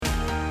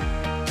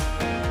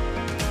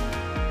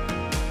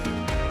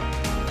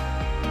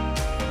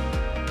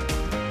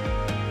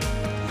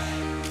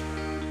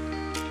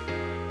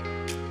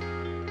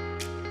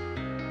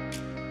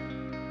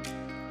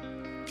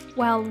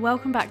Well,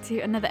 welcome back to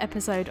another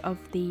episode of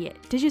the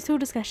Digital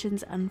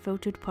Discussions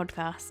Unfiltered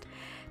podcast.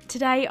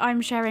 Today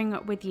I'm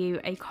sharing with you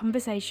a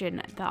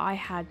conversation that I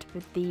had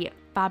with the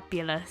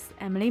fabulous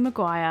Emily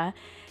Maguire.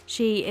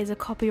 She is a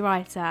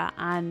copywriter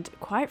and,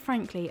 quite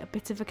frankly, a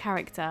bit of a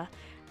character,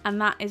 and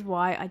that is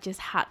why I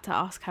just had to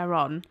ask her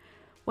on.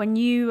 When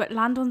you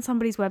land on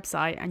somebody's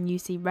website and you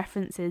see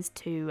references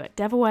to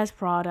Devil Wears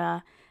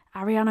Prada,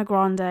 Ariana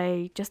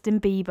Grande, Justin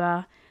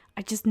Bieber,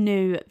 I just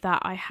knew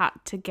that I had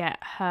to get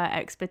her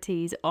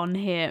expertise on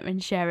here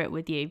and share it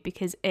with you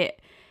because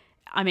it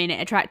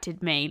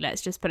attracted me,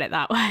 let's just put it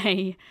that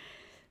way.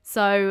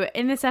 So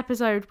in this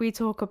episode, we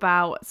talk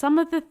about some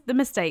of the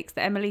mistakes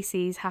that Emily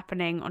sees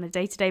happening on a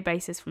day-to-day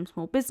basis from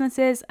small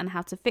businesses and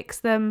how to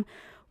fix them.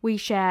 We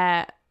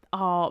share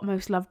our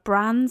most loved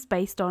brands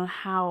based on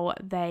how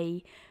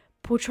they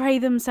portray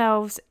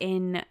themselves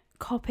in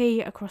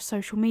copy across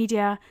social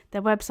media,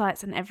 their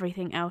websites, and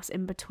everything else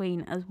in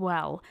between as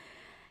well.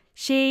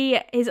 She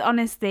is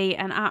honestly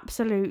an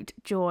absolute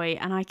joy,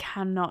 and I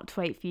cannot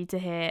wait for you to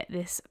hear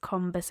this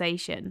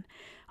conversation.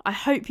 I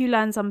hope you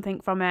learned something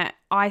from it.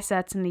 I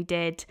certainly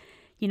did.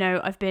 You know,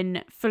 I've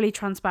been fully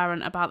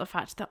transparent about the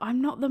fact that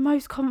I'm not the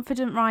most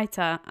confident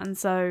writer, and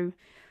so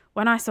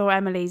when I saw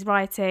Emily's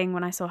writing,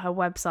 when I saw her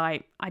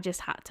website, I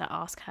just had to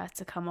ask her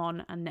to come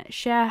on and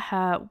share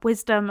her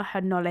wisdom,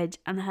 her knowledge,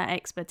 and her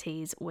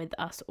expertise with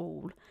us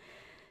all.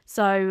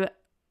 So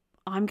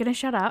I'm going to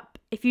shut up.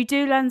 If you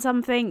do learn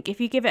something, if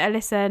you give it a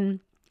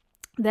listen,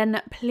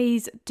 then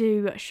please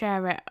do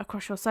share it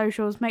across your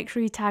socials. Make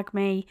sure you tag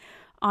me.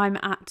 I'm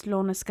at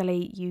Lorna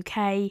Scully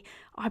UK.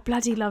 I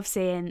bloody love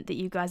seeing that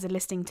you guys are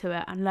listening to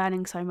it and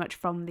learning so much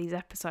from these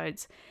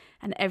episodes.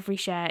 And every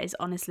share is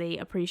honestly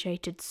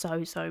appreciated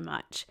so, so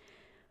much.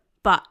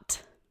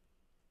 But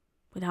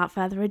without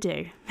further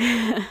ado,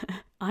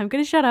 I'm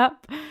going to shut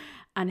up.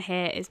 And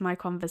here is my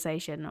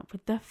conversation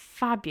with the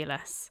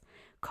fabulous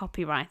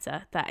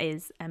copywriter that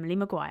is Emily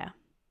Maguire.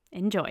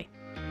 Enjoy.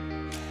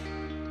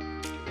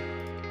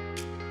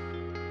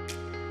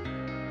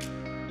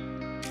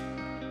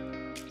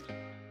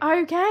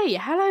 Okay,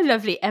 hello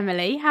lovely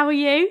Emily, how are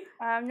you?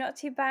 Not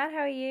too bad,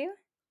 how are you?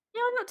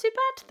 Yeah, I'm not too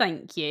bad,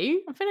 thank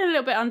you. I'm feeling a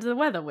little bit under the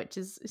weather, which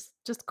is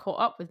just caught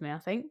up with me, I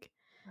think.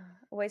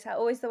 Always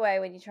the way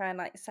when you try and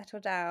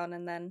settle down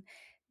and then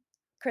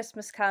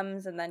Christmas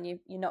comes and then you're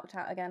knocked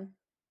out again.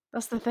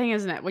 That's the thing,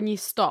 isn't it? When you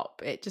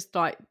stop, it just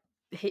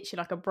hits you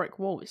like a brick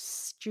wall. It's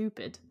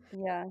stupid.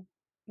 Yeah,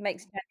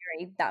 makes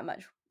January that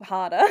much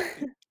harder.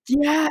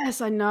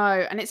 Yes, I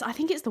know. And I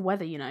think it's the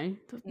weather, you know.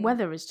 The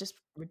weather is just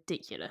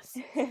ridiculous.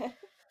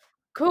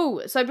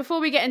 Cool. So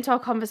before we get into our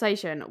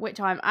conversation,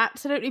 which I'm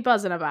absolutely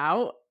buzzing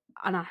about,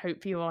 and I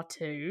hope you are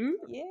too.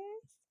 Yes.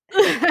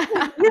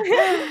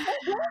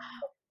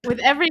 With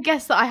every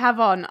guest that I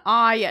have on,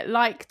 I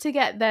like to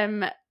give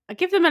them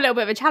a little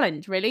bit of a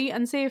challenge, really,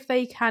 and see if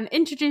they can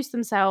introduce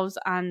themselves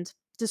and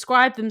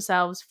describe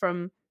themselves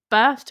from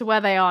birth to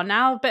where they are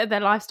now, a bit of their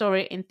life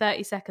story in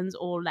 30 seconds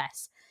or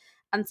less.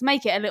 And to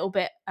make it a little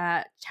bit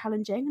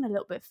challenging and a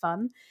little bit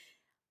fun,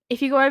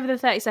 if you go over the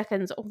 30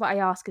 seconds, all that I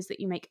ask is that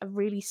you make a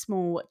really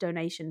small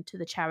donation to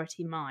the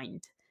charity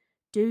Mind.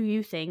 Do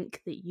you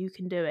think that you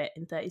can do it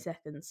in 30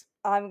 seconds?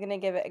 I'm going to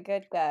give it a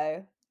good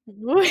go.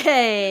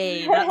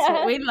 Hey, that's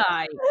what we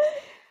like.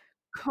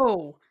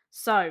 Cool.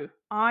 So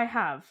I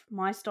have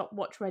my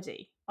stopwatch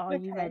ready. Are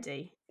you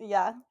ready?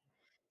 Yeah.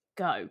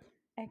 Go.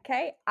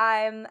 Okay,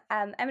 I'm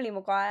Emily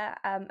Maguire,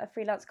 a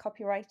freelance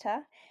copywriter.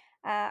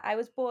 I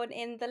was born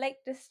in the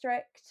Lake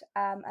District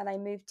and I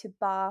moved to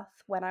Bath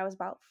when I was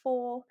about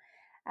 4.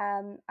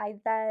 I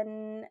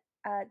then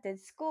did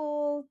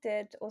school,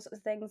 did all sorts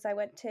of things. I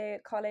went to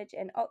college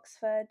in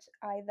Oxford.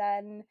 I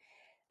then,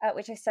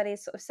 which I studied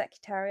sort of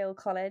secretarial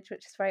college,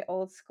 which is very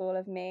old school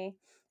of me.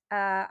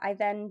 I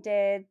then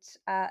did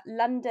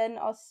London,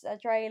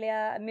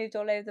 Australia. I moved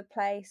all over the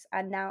place,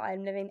 and now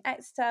I'm living in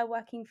Exeter,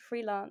 working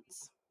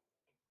freelance.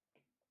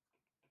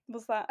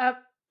 Was that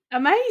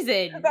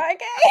Amazing. okay?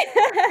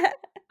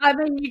 I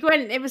mean,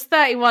 it was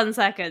 31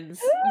 seconds.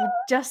 You were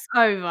just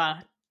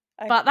over.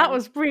 But that Okay.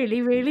 was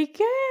really, really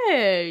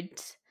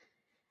good.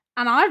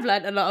 And I've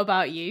learnt a lot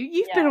about you.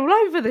 You've been Yeah. all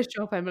over the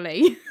shop,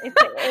 Emily.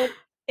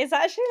 It's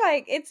actually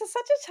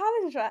such a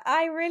challenge.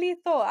 I really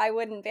thought I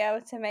wouldn't be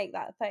able to make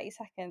that 30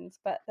 seconds,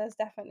 but there's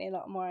definitely a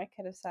lot more I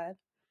could have said.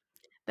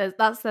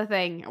 That's the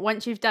thing.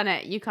 Once you've done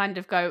it, you kind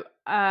of go,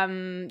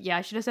 yeah,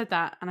 I should have said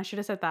that, and I should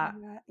have said that.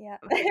 Yeah.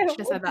 I should have said Which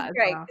is that as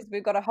great well. because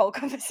we've got a whole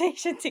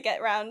conversation to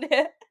get round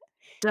it.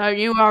 Don't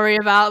you worry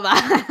about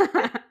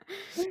that.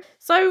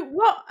 So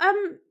what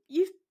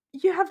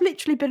you have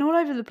literally been all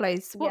over the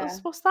place. Yeah.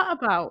 What's that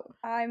about?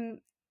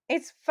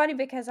 It's funny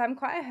because I'm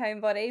quite a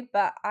homebody,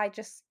 but I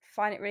just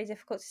find it really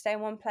difficult to stay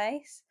in one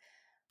place.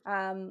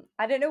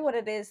 I don't know what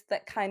it is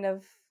that kind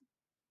of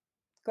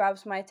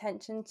grabs my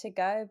attention to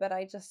go, but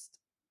I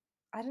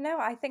don't know.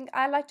 I think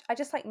I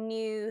just like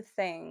new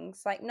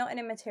things, like not in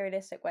a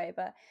materialistic way,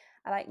 but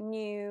I like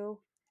new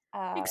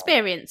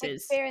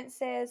Experiences.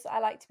 experiences. I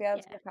like to be able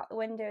to Yeah. look out the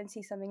window and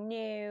see something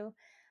new.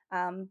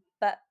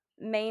 But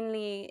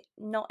mainly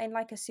not in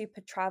like a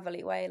super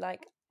travel-y way.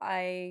 Like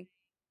I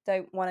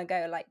don't want to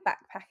go like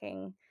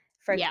backpacking,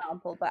 for Yeah.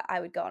 example, but I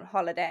would go on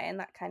holiday and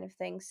that kind of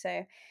thing.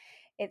 So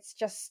it's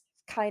just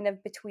kind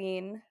of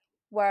between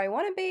where I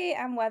want to be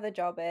and where the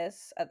job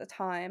is at the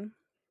time.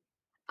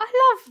 I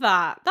love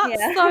that.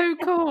 That's Yeah. so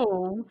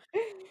cool.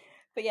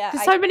 But yeah,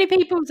 Because I so many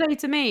people say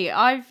to me,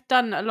 I've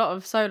done a lot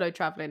of solo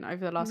traveling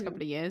over the last couple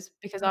mhm, of years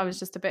because I was mhm.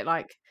 just a bit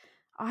like,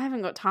 I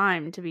haven't got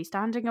time to be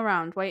standing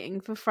around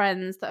waiting for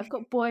friends that have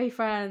got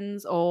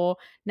boyfriends or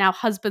now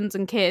husbands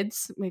and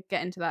kids. We're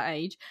getting to that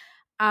age.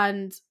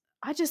 And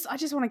I just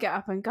want to get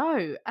up and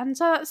go. And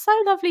so that's so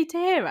lovely to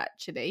hear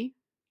actually.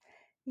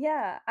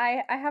 Yeah,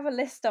 I have a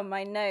list on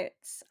my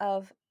notes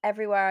of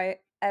everywhere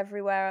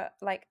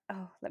like,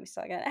 oh, let me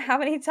start again. How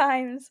many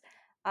times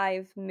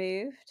I've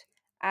moved,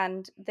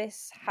 and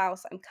this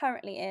house I'm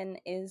currently in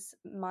is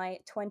my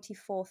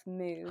 24th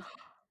move.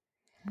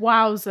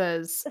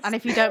 Wowzers. And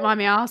if you don't mind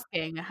me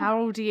asking, how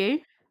old are you?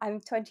 I'm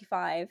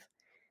 25.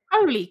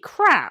 Holy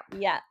crap.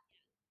 Yeah.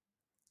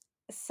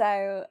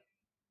 So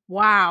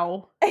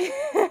Wow.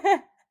 yeah,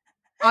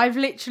 I've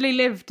literally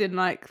lived in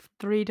like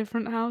 3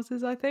 different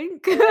houses, I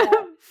think.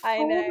 I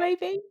 4 know.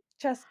 maybe?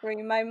 Trust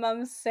me, my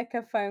mum's sick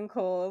of phone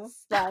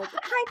calls like,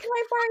 "Hi, can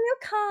I borrow your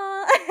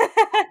car?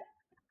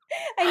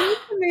 I need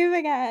to move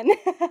again."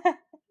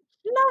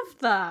 Love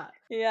that.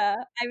 Yeah,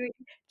 I mean,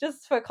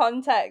 just for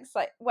context,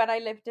 like when I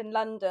lived in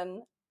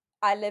London,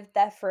 I lived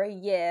there for a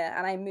year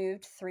and I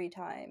moved 3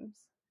 times.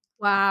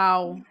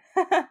 Wow.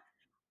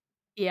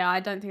 Yeah, I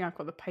don't think I've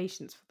got the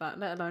patience for that,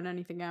 let alone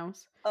anything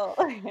else. Oh.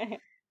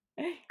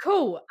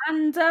 Cool.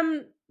 And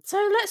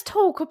so let's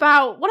talk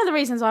about one of the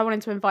reasons I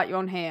wanted to invite you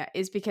on here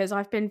is because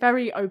I've been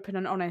very open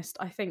and honest,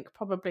 I think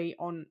probably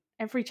on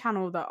every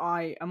channel that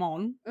I am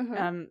on,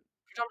 Mhm.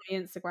 predominantly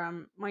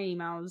Instagram, my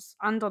emails,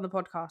 and on the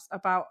podcast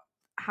about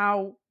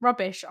how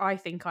rubbish I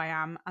think I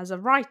am as a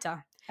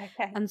writer.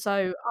 Okay. And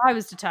so I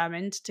was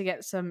determined to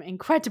get some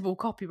incredible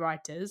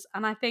copywriters.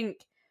 And I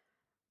think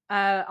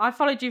I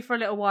followed you for a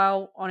little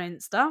while on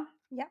Insta.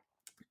 Yeah.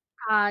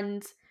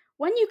 And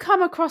when you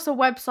come across a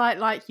website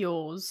like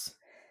yours,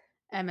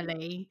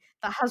 Emily,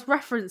 that has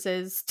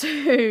references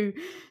to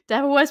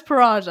Devil Wears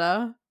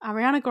Prada,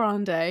 Ariana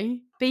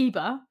Grande,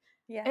 Bieber,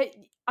 Yeah.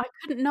 I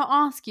couldn't not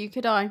ask you,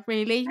 could I?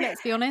 Really?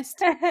 Let's be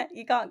honest.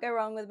 You can't go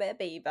wrong with a bit of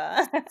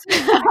Bieber.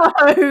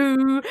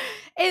 No,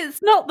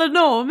 it's not the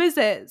norm, is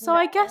it? So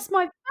I No. guess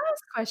my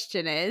first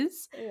question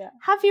is, Yeah.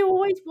 have you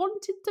always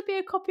wanted to be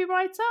a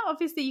copywriter?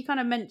 Obviously, you kind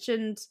of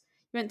mentioned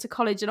you went to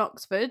college in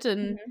Oxford,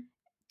 and Mhm.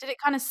 did it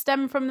kind of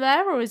stem from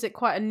there, or is it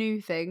quite a new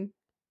thing?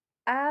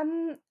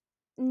 Um,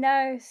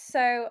 no,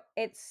 so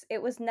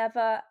it was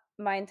never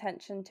my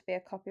intention to be a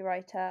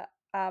copywriter.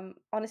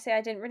 Honestly, I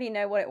didn't really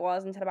know what it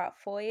was until about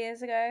 4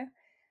 years ago.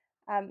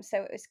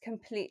 So it was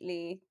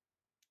completely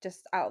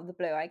just out of the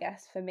blue, I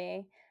guess, for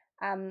me.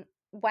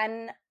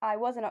 When I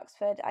was in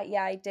Oxford,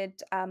 I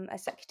did a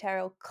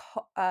secretarial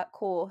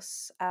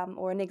course,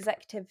 or an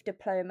executive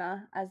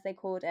diploma, as they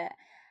called it.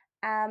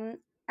 Um,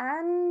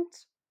 and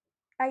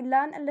I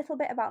learned a little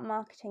bit about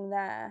marketing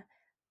there,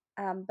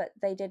 but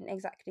they didn't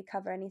exactly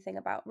cover anything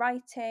about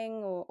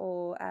writing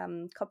or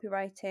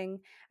copywriting.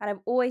 And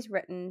I've always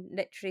written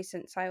literally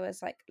since I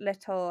was like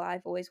little.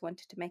 I've always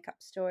wanted to make up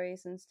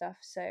stories and stuff.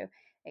 So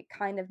it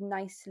kind of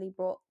nicely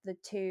brought the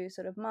two,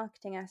 sort of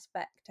marketing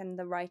aspect and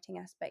the writing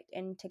aspect,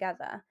 in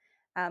together.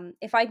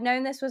 If I'd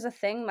known this was a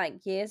thing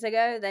like years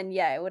ago, then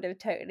yeah, it would have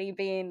totally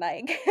been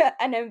like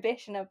an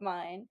ambition of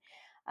mine.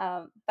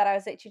 But I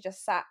was literally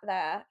just sat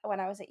there when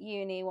I was at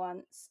uni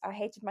once. I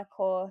hated my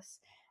course.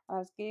 I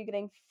was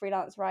Googling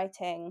freelance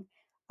writing,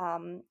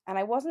 and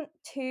I wasn't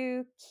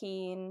too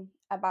keen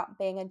about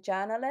being a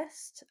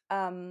journalist.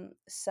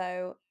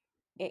 So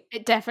it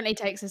It definitely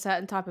takes a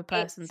certain type of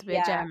person it's to be a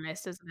yeah,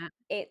 journalist, doesn't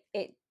it?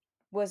 it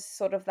was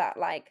sort of that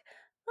like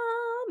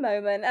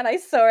moment, and I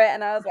saw it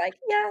and I was like,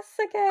 yes,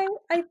 okay,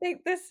 I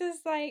think this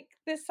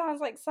sounds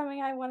like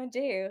something I want to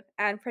do.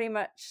 And pretty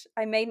much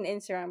I made an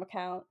Instagram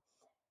account.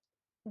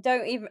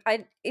 Don't even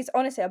I It's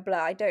honestly a blur.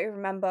 I don't even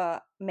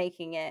remember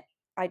making it.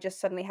 I just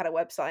suddenly had a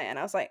website and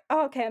I was like,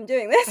 "Oh, okay, I'm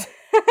doing this."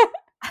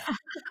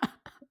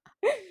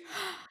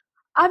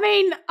 I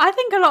mean, I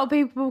think a lot of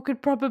people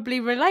could probably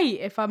relate,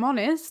 if I'm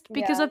honest,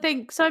 because Yeah. I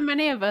think so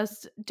many of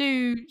us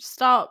do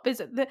start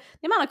business. The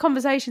amount of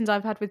conversations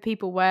I've had with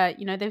people where,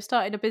 they've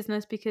started a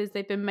business because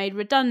they've been made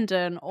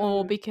redundant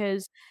or Mm,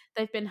 because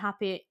they've been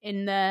happy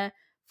in their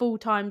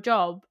full-time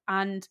job.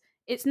 And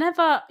it's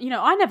never,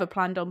 I never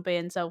planned on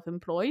being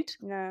self-employed.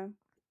 no.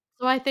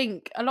 So I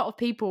think a lot of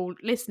people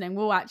listening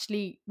will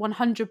actually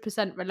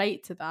 100%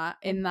 relate to that,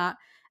 in Mhm. that,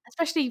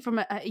 especially from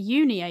a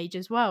uni age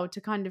as well,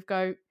 to kind of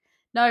go,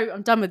 no,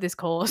 I'm done with this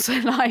course.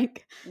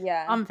 Like,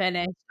 Yeah. I'm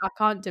finished. I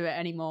can't do it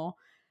anymore.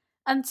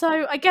 And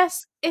so I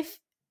guess if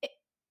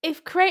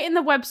creating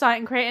the website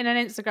and creating an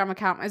Instagram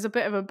account is a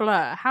bit of a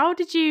blur, how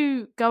did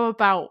you go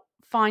about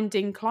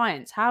finding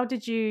clients? How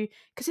did you,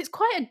 because it's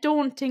quite a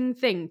daunting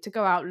thing to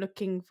go out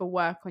looking for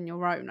work on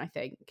your own, I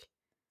think.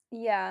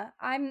 Yeah,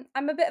 I'm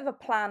a bit of a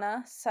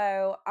planner,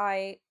 so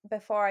I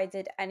before I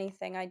did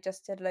anything, I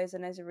just did loads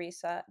and loads of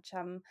research.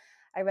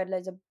 I read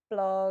loads of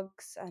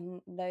blogs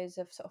and loads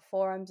of sort of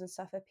forums and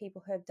stuff of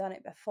people who have done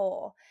it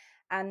before,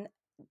 and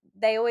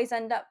they always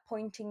end up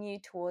pointing you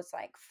towards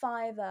like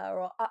Fiverr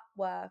or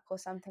Upwork or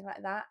something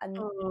like that, and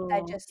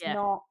they're Oh, just yeah.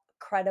 not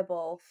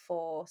credible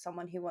for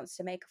someone who wants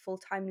to make a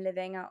full-time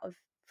living out of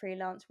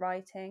freelance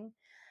writing.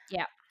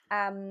 Yeah.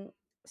 Um,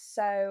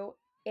 so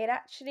it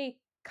actually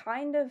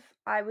kind of,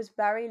 I was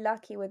very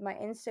lucky with my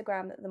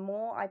Instagram that the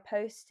more I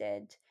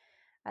posted,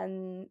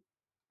 and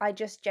I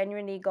just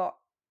genuinely got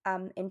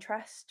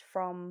interest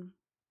from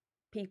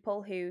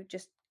people who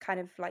just kind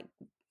of like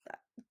uh,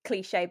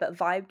 cliche but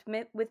vibed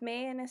with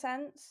me in a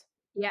sense.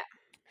 Yeah.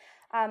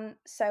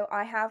 So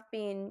I have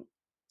been,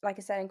 like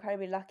I said,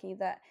 incredibly lucky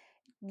that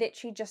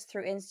literally just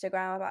through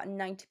Instagram, about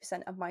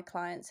 90% of my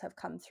clients have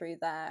come through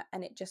there,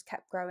 and it just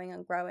kept growing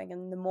and growing.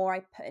 And the more I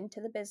put into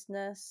the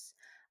business,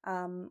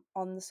 on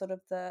the sort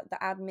of the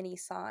admin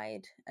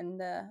side and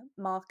the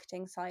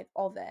marketing side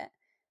of it,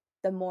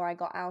 the more I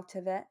got out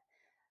of it.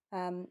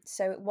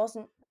 So it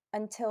wasn't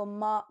until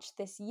March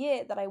this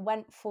year that I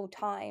went full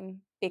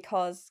time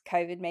because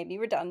COVID made me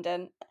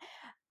redundant.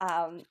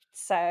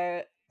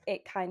 So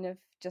it kind of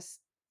just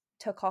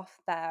took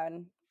off there.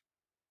 And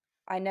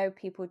I know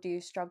people do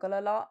struggle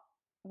a lot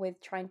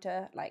with trying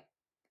to, like,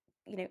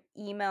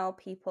 email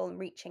people and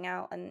reaching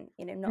out and,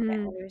 not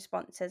getting Mm. any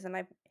responses. And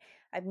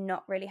I've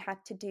not really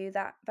had to do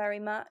that very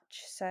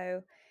much.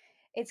 So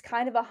it's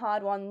kind of a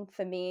hard one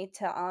for me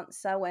to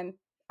answer when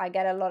I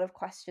get a lot of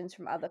questions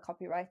from other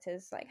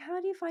copywriters, like,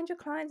 how do you find your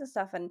clients and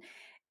stuff? And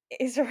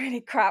it's a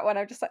really crap one.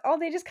 I'm just like, oh,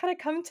 they just kind of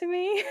come to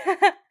me.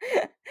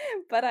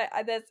 But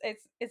I there's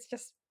it's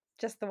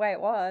just the way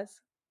it was.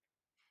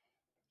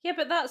 Yeah,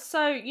 but that's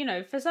so,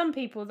 for some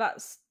people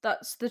that's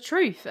the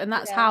truth and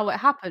that's Yeah. how it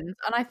happens.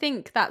 And I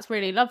think that's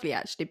really lovely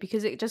actually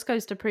because it just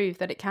goes to prove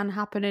that it can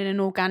happen in an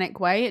organic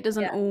way. It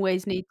doesn't Yeah.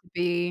 always need to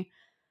be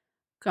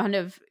kind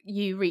of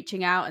you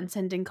reaching out and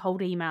sending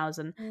cold emails,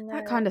 and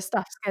that No. kind of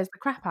stuff scares the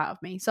crap out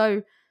of me.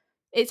 So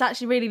it's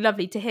actually really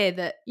lovely to hear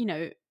that,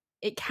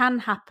 it can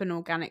happen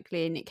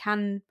organically and it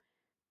can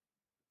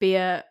be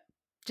a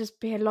just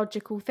be a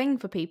logical thing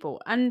for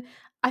people. And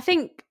I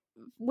think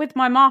with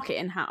my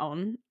marketing hat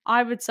on,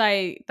 I would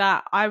say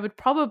that I would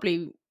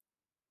probably,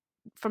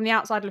 from the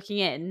outside looking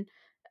in,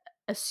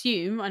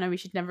 assume, I know we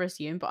should never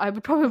assume, but I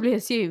would probably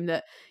assume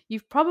that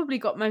you've probably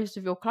got most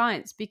of your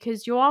clients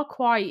because you are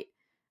quite,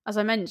 as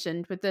I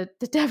mentioned, with the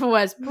Devil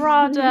Wears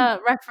Prada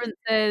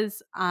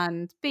references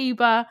and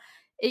Bieber,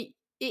 it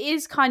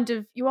is kind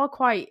of, you are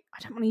quite, I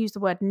don't want to use the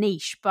word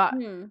niche, but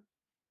Hmm.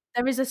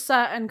 there is a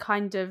certain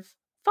kind of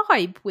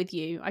vibe with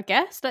you, I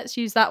guess. Let's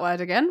use that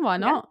word again. Why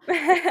not?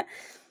 Yeah.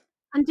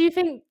 And do you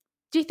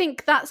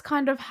think that's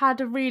kind of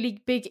had a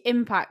really big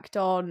impact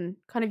on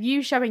kind of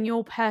you showing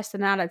your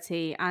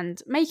personality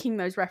and making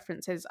those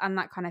references and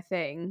that kind of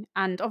thing?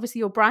 And obviously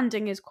your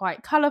branding is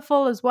quite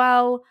colourful as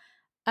well.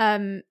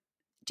 Um,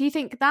 do you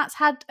think that's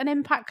had an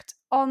impact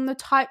on the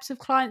types of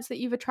clients that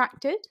you've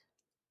attracted?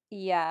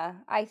 Yeah,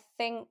 I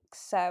think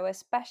so,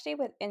 especially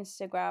with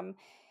Instagram.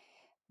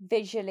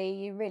 Visually,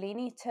 you really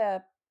need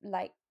to,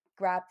 like,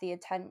 grab the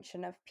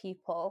attention of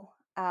people.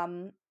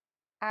 And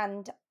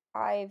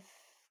I've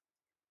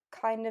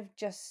kind of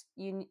just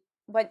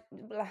when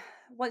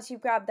once you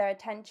grab their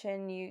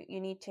attention,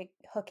 you need to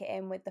hook it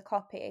in with the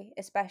copy,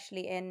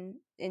 especially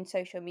in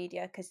social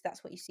media, because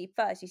that's what you see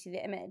first. You see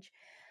the image.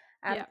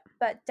 Yeah.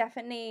 But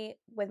definitely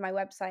with my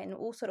website and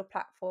all sort of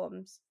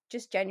platforms,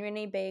 just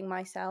genuinely being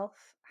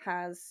myself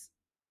has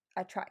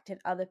attracted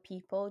other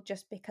people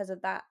just because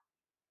of that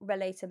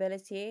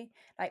relatability.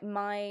 Like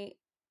my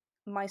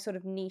sort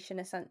of niche, in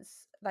a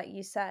sense, like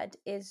you said,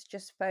 is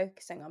just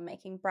focusing on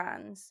making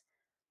brands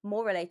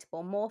more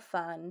relatable, more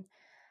fun.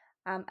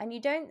 And you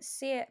don't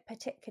see it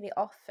particularly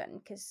often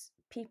because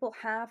people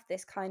have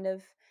this kind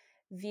of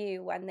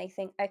view when they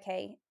think,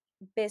 okay,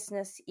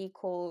 business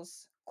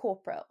equals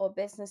corporate, or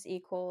business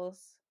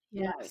equals,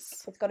 like,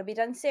 Yes. it's got to be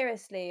done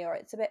seriously, or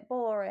it's a bit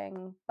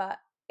boring. But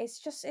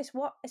it's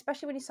what,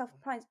 especially when you're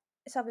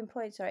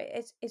self-employed, sorry,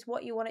 it's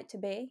what you want it to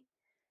be.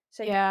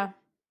 So Yeah.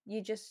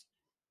 you just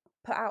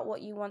put out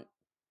what you want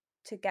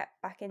to get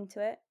back into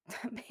it.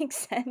 That makes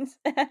sense.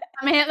 I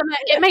mean,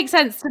 it makes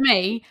sense to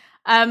me.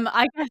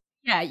 I guess,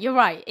 yeah, you're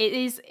right. It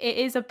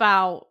is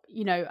about,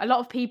 a lot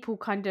of people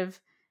kind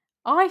of,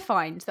 I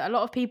find that a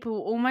lot of people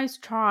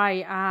almost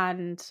try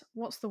and,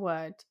 what's the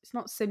word? It's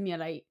not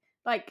simulate,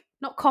 like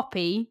not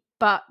copy,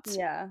 but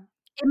Yeah.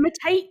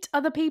 imitate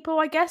other people,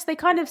 I guess. They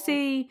kind of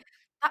see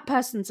that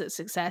person's at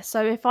success.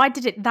 So if I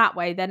did it that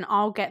way, then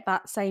I'll get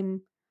that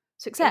same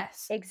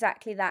success.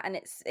 Exactly that, and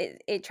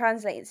it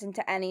translates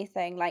into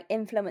anything like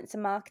influencer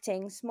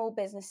marketing, small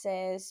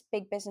businesses,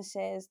 big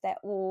businesses. They're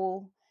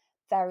all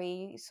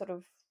very sort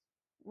of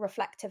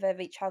reflective of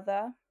each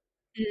other.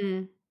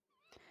 Mm.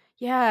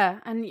 Yeah,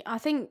 and I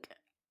think,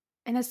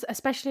 and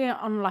especially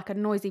on like a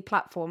noisy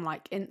platform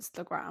like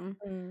Instagram,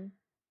 Mm.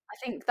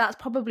 I think that's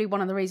probably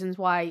one of the reasons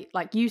why,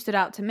 like, you stood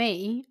out to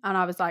me, and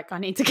I was like, I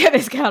need to get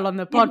this girl on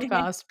the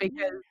podcast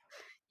because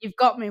you've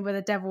got me with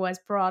A Devil Wears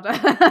Prada.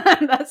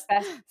 That's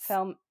Best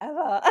film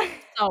ever.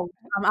 sold.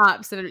 I'm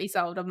absolutely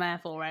sold. I'm there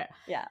for it.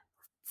 Yeah.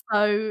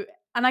 So,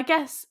 and I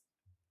guess,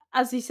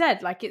 as you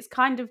said, like, it's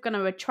kind of going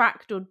to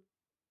attract or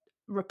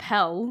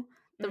repel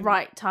the Mm.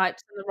 right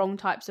types and the wrong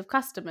types of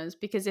customers,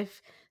 because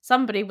if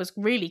somebody was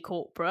really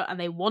corporate and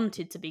they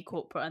wanted to be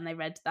corporate and they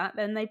read that,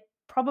 then they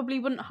probably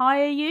wouldn't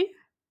hire you.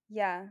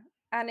 Yeah.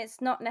 And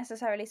it's not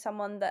necessarily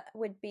someone that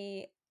would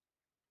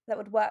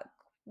work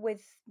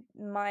with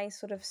my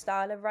sort of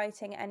style of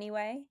writing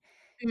anyway.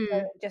 So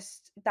Mm.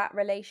 just that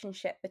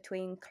relationship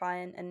between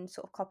client and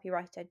sort of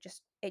copywriter,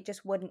 it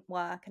just wouldn't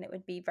work, and it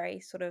would be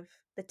very sort of,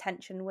 the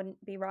tension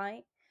wouldn't be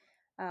right.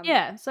 Um,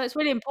 Yeah, so it's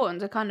really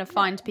important to kind of yeah,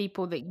 find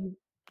people that you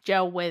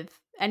gel with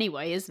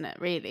anyway, isn't it,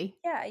 really?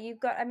 yeah, you've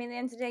got. I mean, at the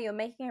end of the day, you're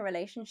making a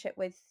relationship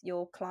with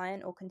your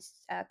client or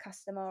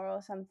customer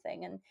or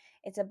something, and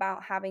it's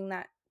about having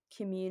that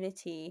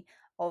community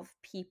of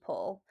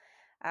people.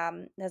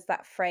 There's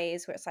that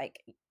phrase where it's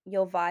like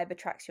your vibe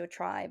attracts your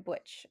tribe,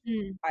 which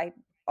Mm. I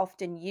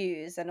often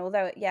use. And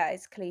although, yeah,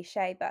 it's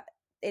cliche, but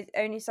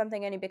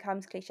only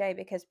becomes cliche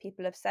because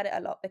people have said it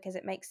a lot because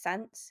it makes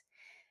sense.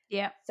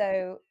 Yeah.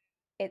 So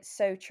it's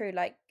so true.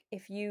 Like,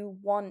 if you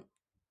want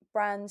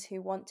brands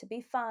who want to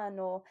be fun,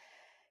 or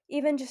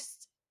even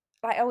just,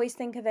 like, I always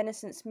think of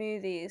Innocent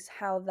Smoothies,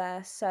 how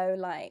they're so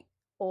like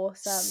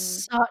awesome,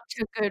 Such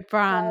a good so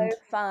brand.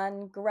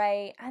 fun,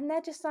 great. And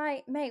they're just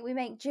like, mate, we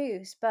make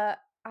juice, but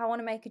I want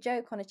to make a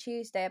joke on a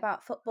Tuesday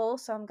about football,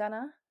 so I'm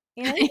gonna,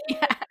 you know?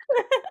 Yeah.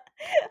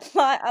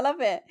 Like, I love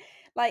it.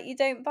 Like, you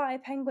don't buy a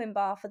penguin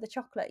bar for the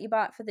chocolate, you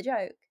buy it for the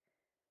joke.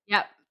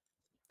 Yep.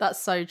 That's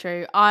so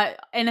true. I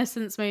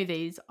Innocent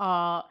Smoothies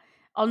are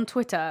on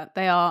Twitter,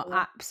 they are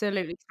Yeah.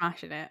 absolutely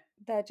smashing it.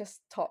 They're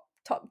just top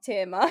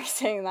tier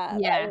marketing. That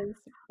Yeah, is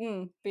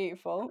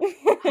beautiful.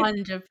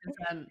 100%.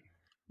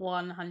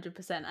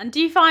 100%. And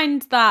do you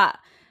find that,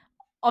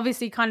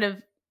 obviously, kind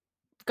of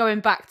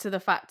going back to the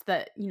fact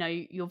that,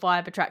 your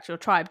vibe attracts your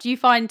tribe, do you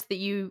find that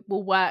you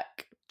will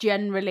work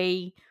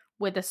generally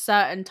with a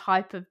certain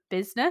type of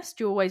business?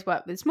 Do you always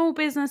work with small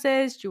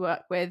businesses? Do you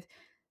work with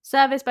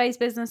service-based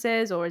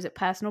businesses, or is it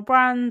personal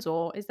brands,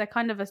 or is there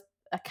kind of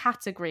a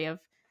category of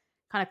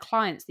kind of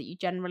clients that you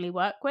generally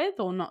work with,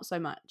 or not so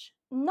much?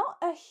 Not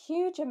a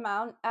huge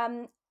amount.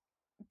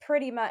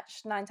 Pretty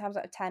much 9 times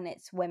out of 10,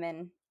 it's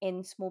women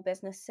in small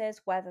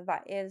businesses, whether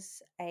that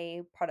is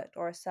a product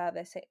or a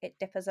service. It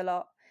differs a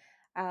lot.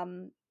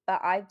 But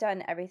I've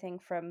done everything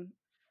from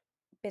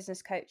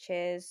business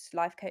coaches,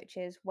 life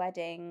coaches,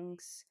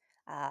 weddings,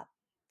 uh,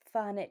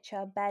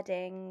 furniture,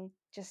 bedding,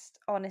 just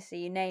honestly,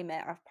 you name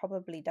it, I've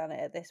probably done it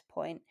at this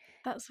point.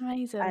 That's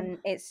amazing. And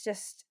it's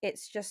just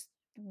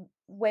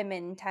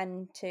women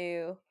tend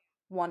to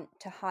want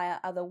to hire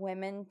other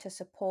women to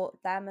support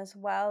them as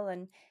well.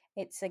 And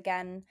it's,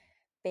 again,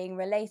 being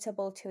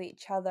relatable to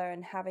each other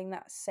and having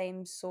that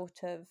same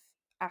sort of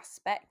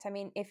aspect. I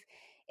mean,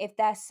 if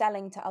they're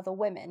selling to other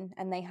women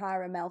and they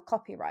hire a male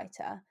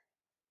copywriter,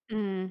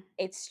 Mm,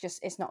 it's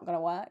not going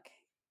to work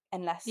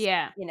unless,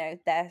 yeah.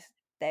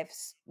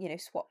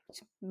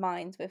 swapped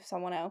minds with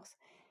someone else.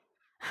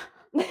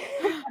 Like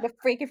a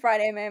Freaky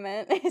Friday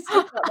moment. It's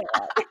just not gonna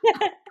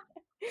work.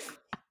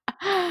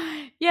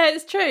 Yeah,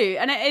 it's true,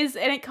 and it is,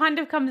 and it kind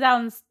of comes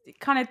down,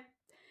 kind of,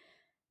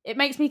 it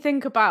makes me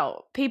think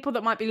about people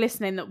that might be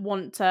listening that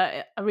want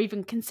to, are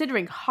even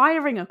considering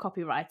hiring a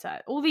copywriter.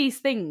 All these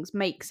things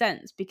make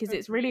sense because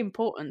it's really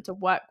important to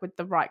work with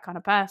the right kind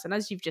of person.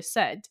 As you've just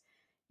said,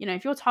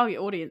 if your target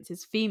audience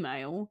is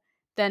female,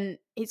 then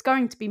it's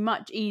going to be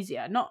much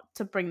easier, not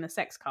to bring the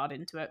sex card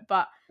into it,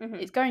 but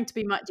it's Mhm. going to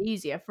be much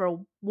easier for a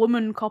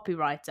woman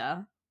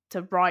copywriter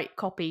to write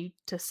copy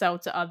to sell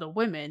to other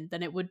women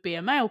than it would be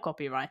a male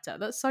copywriter.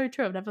 That's so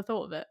true. I've never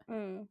thought of it.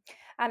 Mm.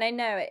 And I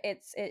know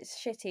it's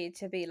shitty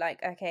to be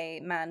like, okay,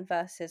 man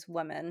versus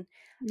woman.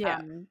 Yeah.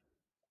 Um,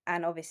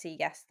 and obviously,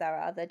 yes, there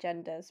are other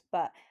genders,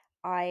 but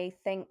I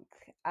think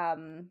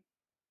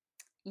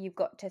you've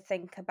got to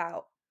think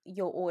about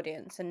your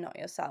audience and not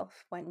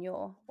yourself when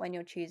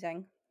you're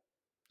choosing.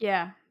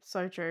 Yeah,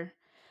 so true.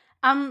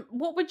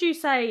 What would you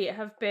say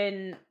have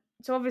been,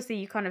 so obviously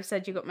you kind of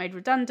said you got made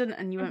redundant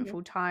and you went Mhm.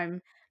 full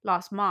time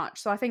last March.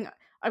 So I think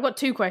I've got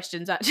two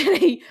questions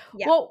actually.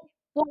 Yeah.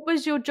 What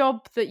was your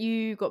job that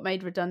you got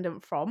made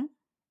redundant from?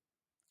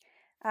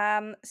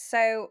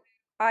 So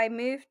I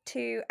moved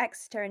to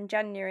Exeter in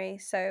January,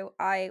 so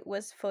I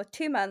was for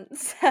 2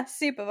 months a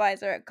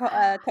supervisor at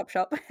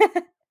Topshop.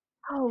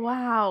 Oh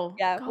wow.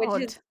 Yeah, which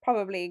God. is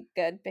probably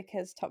good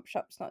because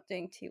Topshop's not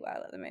doing too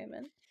well at the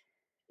moment.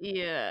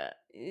 Yeah.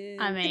 I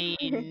Uh,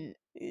 mean,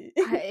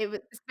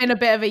 it's been a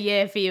bit of a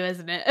year for you,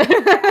 isn't it?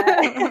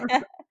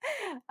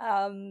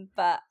 yeah.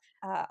 But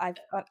I've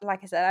like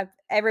I said,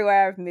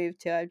 everywhere I've moved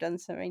to, I've done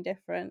something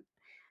different.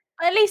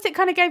 At least it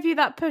kind of gave you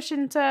that push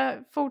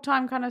into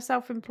full-time kind of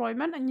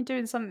self-employment, and you're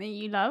doing something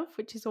you love,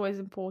 which is always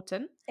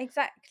important.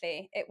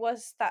 Exactly.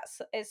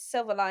 It's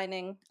silver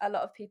lining. A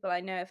lot of people I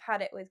know have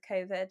had it with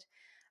COVID.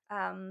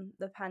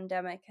 the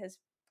pandemic has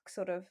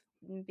sort of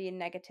been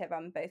negative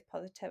and both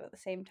positive at the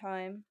same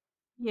time.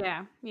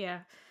 Yeah,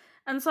 yeah.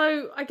 And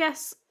so I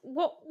guess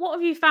what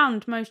have you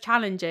found most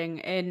challenging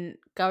in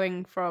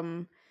going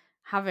from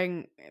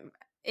having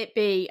it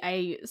be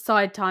a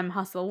side time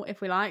hustle,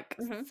 if we like,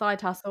 Hmm.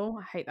 side hustle,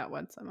 I hate that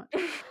word so much,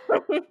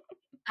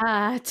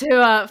 to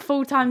a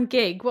full-time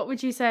gig? What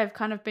would you say have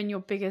kind of been your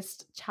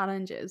biggest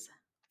challenges?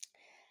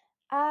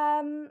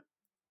 um,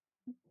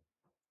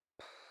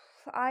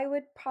 I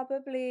would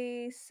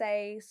probably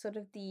say sort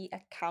of the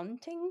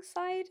accounting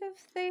side of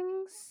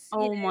things. You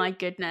Oh know, my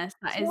goodness,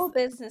 that is small for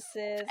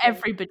businesses, and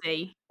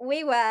everybody.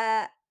 we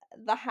wear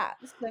the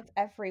hats of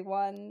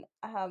everyone.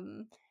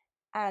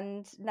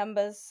 And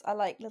numbers are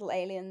like little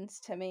aliens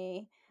to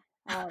me.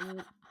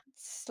 Um,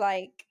 it's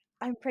like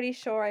I'm pretty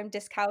sure I'm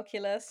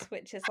dyscalculus,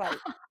 which is like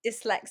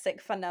dyslexic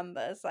for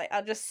numbers. Like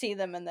I'll just see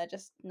them and they're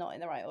just not in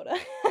the right order.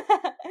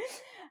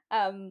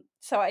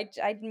 So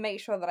I'd make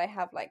sure that I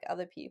have like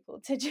other people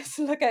to just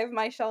look over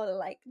my shoulder,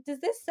 like, does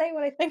this say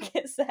what I think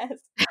it says?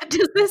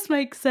 Does this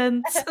make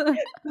sense?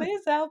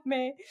 Please help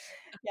me.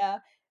 Yeah,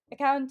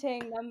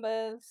 accounting,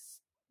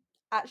 numbers,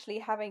 actually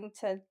having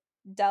to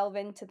delve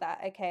into that.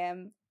 Okay,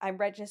 I'm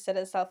registered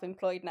as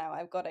self-employed now.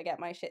 I've got to get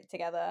my shit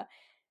together.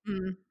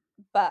 Mm.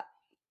 But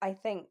I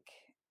think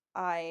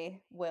I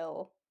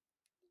will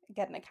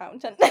get an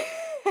accountant.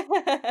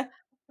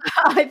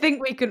 I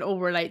think we can all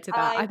relate to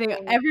that. I I think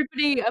think,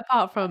 everybody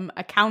apart from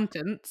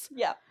accountants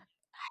yeah,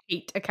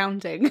 hate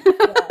accounting.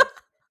 yeah.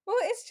 Well,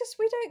 it's just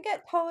we don't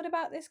get told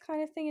about this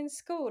kind of thing in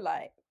school.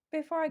 Like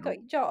before I got No.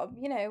 your job,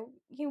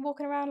 you're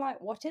walking around like,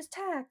 what is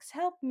tax?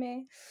 Help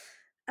me.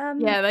 Um,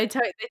 Yeah, they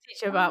teach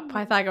you about oh,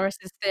 Pythagoras'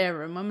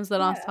 theorem. When was the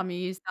last yeah. time you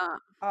used that?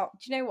 Oh,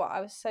 do you know what?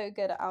 I was so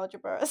good at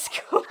algebra at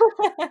school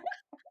because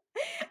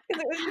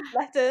it was just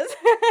letters.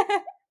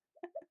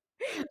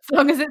 As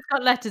long as it's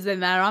got letters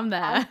in there, I'm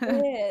That's there.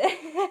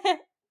 it.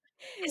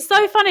 It's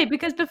so funny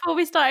because before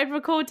we started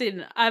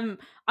recording, I've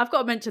got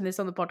to mention this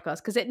on the podcast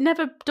because it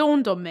never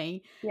dawned on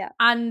me. Yeah.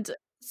 And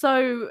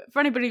so, for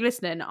anybody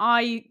listening,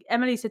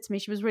 Emily said to me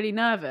she was really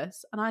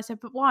nervous, and I said,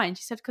 "But why?" And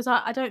she said, "Because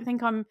I don't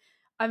think I'm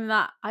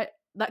that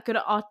good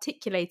at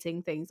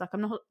articulating things. Like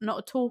I'm not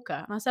a talker."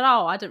 And I said,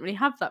 "Oh, I don't really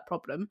have that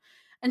problem."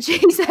 And she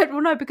said,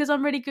 "Well, no, because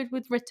I'm really good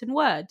with written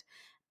word."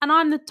 And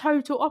I'm the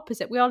total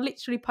opposite. We are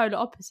literally polar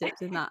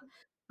opposites in that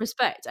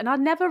respect. And I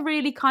never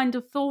really kind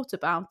of thought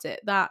about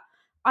it that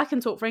I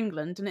can talk for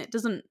England and it's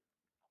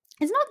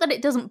not that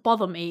it doesn't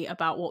bother me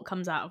about what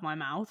comes out of my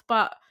mouth,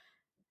 but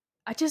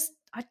I just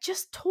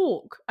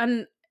talk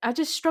and I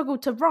just struggle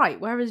to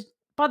write. Whereas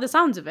by the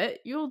sounds of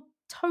it, you're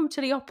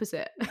totally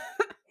opposite.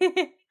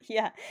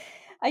 Yeah.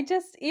 I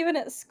just even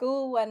at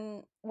school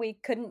when we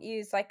couldn't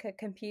use like a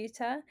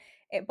computer,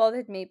 it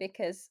bothered me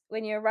because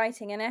when you're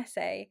writing an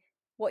essay,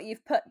 what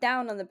you've put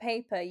down on the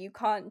paper, you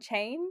can't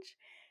change.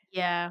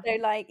 Yeah. So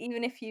like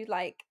even if you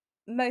like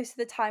most of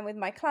the time with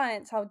my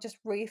clients, I'll just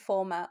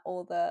reformat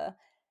all the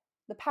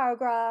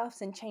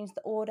paragraphs and change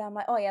the order. I'm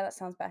like, "Oh yeah, that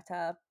sounds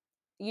better."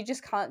 You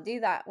just can't do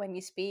that when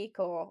you speak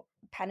or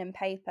pen and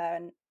paper,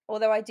 and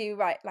although I do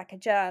write like a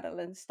journal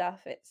and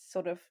stuff, it's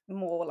sort of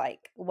more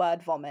like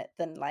word vomit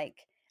than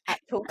like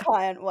actual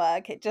client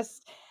work. It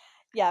just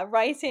yeah,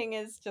 writing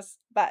is just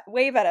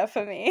way better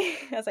for me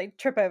as I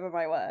trip over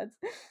my words.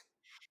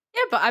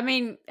 Yeah, but I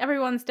mean,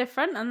 everyone's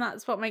different and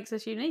that's what makes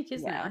us unique,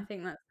 isn't it? Yeah, I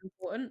think that's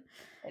important.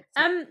 it's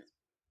Um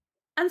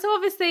And so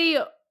obviously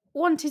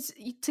wanted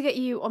to get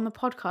you on the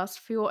podcast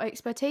for your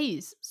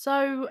expertise.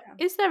 So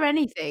yeah. is there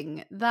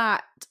anything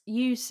that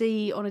you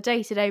see on a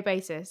day-to-day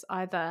basis,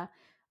 either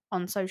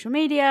on social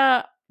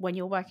media, when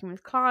you're working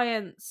with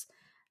clients,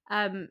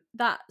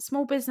 that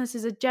small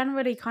businesses are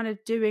generally kind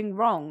of doing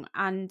wrong?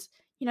 And,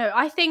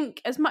 I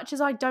think as much as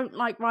I don't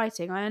like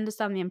writing, I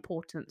understand the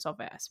importance of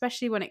it,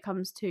 especially when it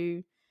comes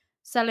to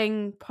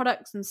selling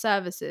products and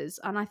services.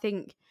 And I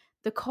think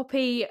the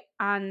copy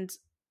and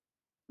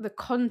the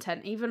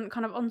content, even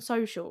kind of on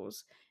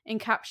socials in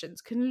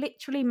captions, can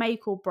literally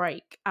make or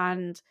break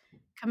and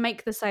can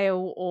make the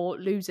sale or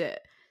lose it.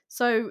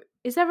 So,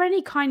 is there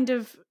any kind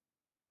of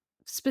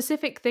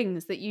specific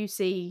things that you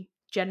see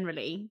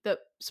generally that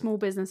small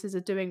businesses are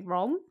doing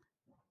wrong?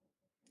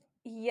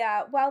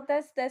 Yeah, well,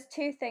 there's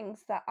two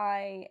things that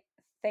I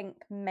think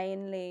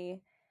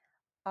mainly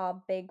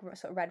are big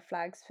sort of red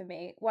flags for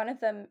me. One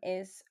of them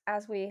is,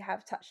 as we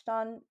have touched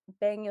on,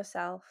 being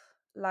yourself.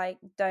 Like,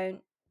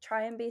 don't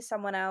try and be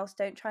someone else.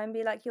 Don't try and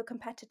be like your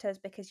competitors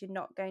because you're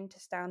not going to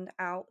stand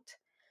out.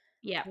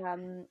 Yeah.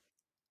 Um,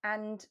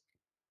 and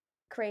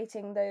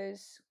creating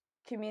those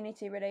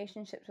community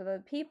relationships with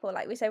other people.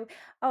 Like we say,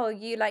 oh,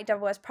 you like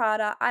Devil Wears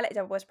Prada, I like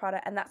Devil Wears Prada,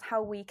 and that's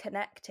how we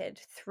connected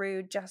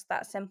through just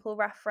that simple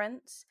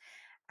reference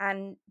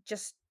and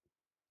just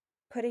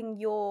putting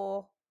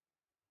your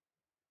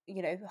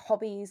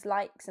hobbies,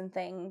 likes, and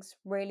things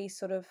really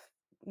sort of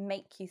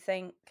make you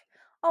think,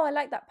 oh, I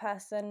like that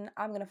person,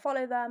 I'm going to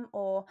follow them,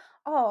 or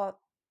oh,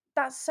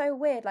 that's so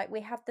weird. Like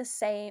we're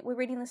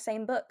reading the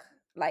same book.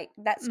 Like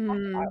let's talk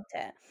Mm, about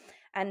it.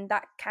 And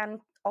that can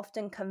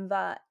often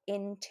convert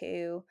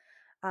into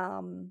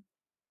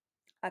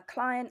a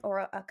client or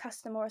a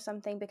customer or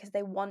something because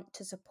they want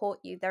to support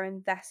you. They're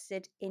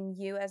invested in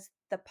you as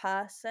the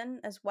person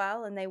as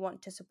well, and they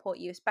want to support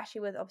you,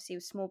 especially with obviously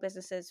with small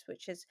businesses,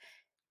 which is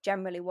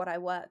generally what I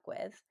work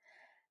with.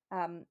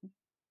 Um,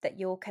 that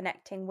you're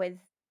connecting with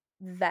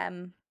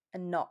them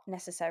and not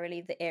necessarily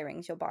the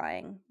earrings you're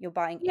buying. You're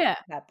buying Yeah,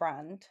 their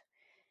brand.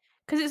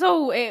 because it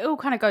all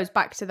kind of goes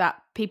back to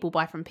that people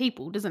buy from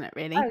people, doesn't it?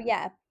 Oh Really?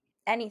 yeah,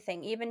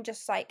 anything, even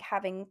just like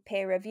having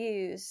peer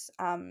reviews,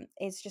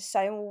 is just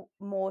so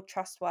more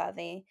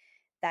trustworthy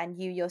than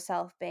you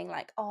yourself being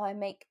like, "Oh, I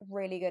make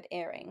really good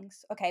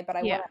earrings." Okay, but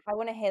Yeah. I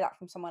want to hear that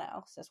from someone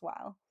else as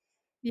well.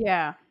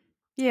 Yeah.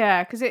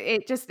 Yeah, because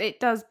it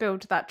does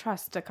build that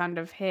trust to kind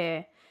of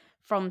hear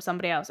from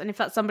somebody else. And if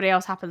that somebody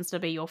else happens to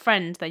be your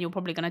friend, then you're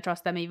probably going to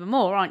trust them even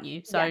more, aren't you?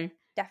 Yeah, So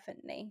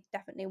definitely,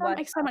 definitely that word of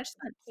makes so mouth much is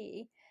the sense.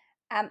 key.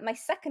 My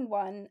second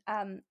one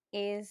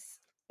is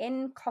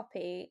in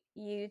copy.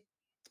 You,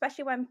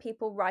 especially when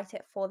people write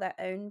it for their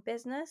own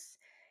business,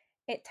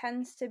 it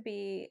tends to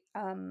be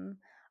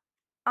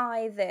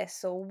I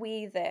this or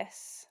we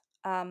this.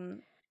 So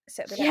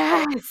it'd be like,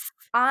 oh, Yes.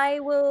 I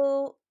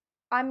will,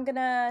 I'm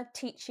gonna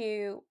teach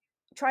you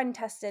tried and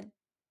tested,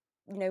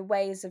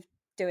 ways of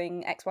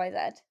doing XYZ.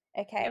 Yep.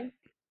 Okay.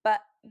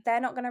 But they're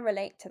not going to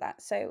relate to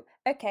that. So,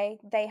 okay,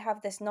 they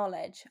have this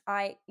knowledge.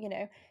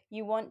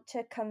 You want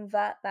to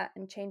convert that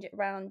and change it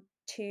around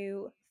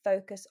to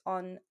focus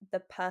on the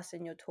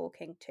person you're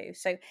talking to.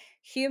 So,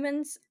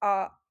 humans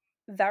are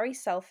very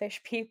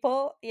selfish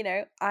people.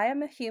 I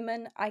am a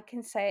human. I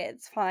can say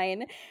it's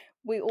fine.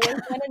 We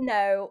always want to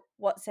know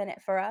what's in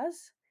it for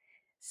us.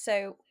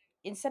 So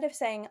instead of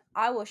saying,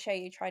 I will show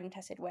you tried and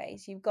tested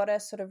ways, you've got to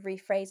sort of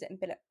rephrase it and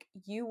be like,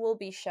 you will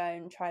be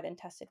shown tried and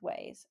tested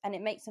ways. And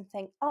it makes them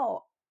think,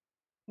 oh,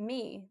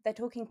 me, they're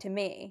talking to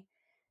me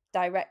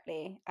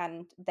directly.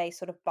 And they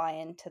sort of buy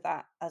into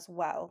that as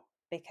well.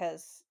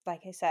 Because,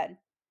 like I said,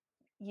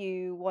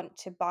 you want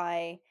to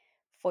buy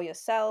for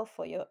yourself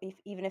or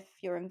even if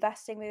you're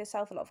investing with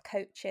yourself. A lot of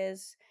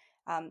coaches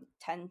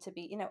tend to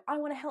be, I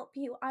want to help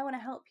you, I want to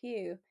help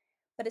you,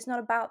 but it's not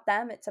about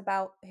them, it's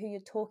about who you're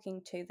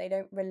talking to. They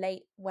don't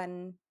relate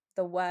when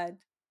the word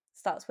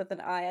starts with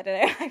an I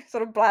don't know. I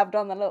sort of blabbed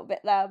on a little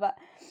bit there, but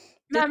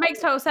No, just it makes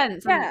total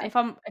sense. And yeah, if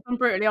I'm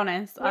brutally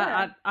honest,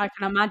 yeah. I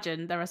can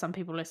imagine there are some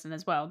people listening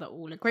as well that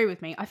will agree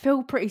with me. I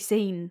feel pretty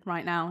seen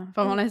right now. If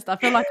I'm Mm. honest, I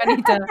feel like I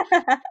need to.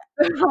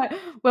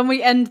 When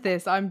we end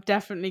this, I'm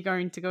definitely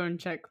going to go and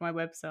check my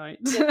website.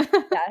 Just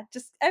yeah,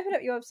 just open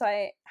up your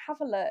website, have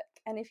a look,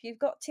 and if you've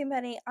got too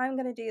many, I'm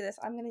gonna do this,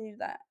 I'm gonna do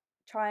that.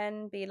 Try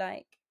and be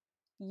like,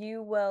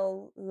 you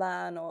will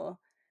learn, or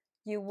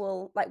you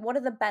will like, what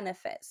are the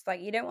benefits?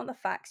 Like, you don't want the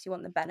facts, you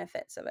want the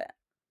benefits of it.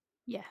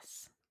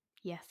 Yes.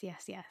 Yes,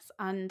 yes, yes.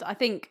 And I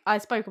think I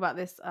spoke about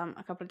this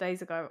a couple of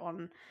days ago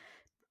on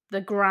the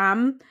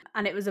gram,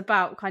 and it was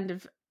about kind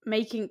of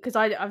making, because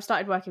I've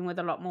started working with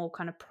a lot more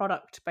kind of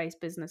product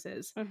based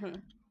businesses, Hmm.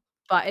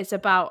 but it's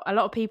about a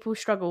lot of people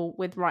struggle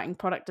with writing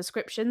product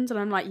descriptions, and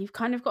I'm like, you've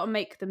kind of got to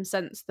make them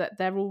sense that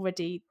they're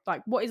already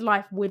like, what is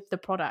life with the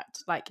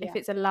product? Like, if Yeah,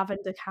 it's a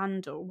lavender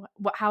candle,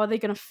 how are they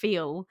going to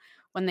feel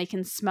when they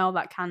can smell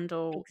that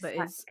candle that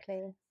is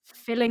exactly.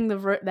 filling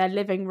their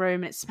living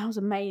room, and it smells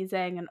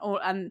amazing and all,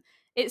 and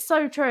it's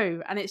so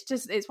true. And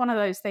it's one of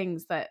those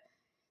things that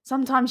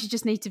sometimes you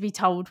just need to be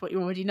told what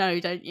you already know,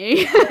 don't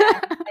you? Yeah,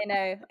 I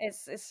know.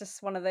 It's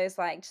just one of those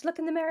like, just look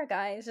in the mirror,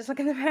 guys. Just look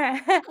in the mirror.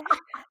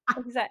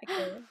 Exactly.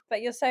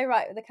 But you're so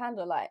right with the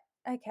candlelight.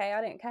 Okay,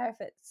 I don't care if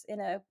it's in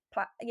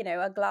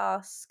a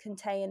glass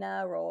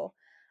container or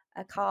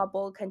a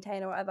cardboard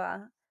container or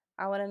whatever.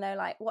 I want to know,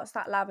 like, what's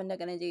that lavender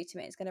going to do to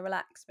me? It's going to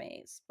relax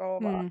me. It's blah,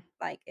 blah, blah. Hmm.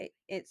 Like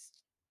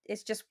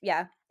it's just,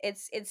 yeah.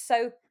 It's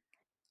so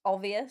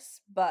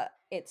obvious, but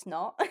it's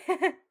not.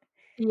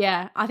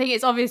 Yeah, I think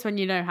it's obvious when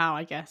you know how,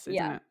 I guess, isn't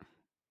Yeah. it?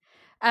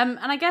 And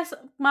I guess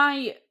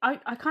I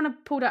kind of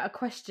pulled out a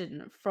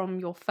question from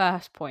your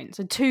first point.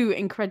 So two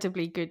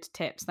incredibly good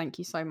tips. Thank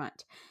you so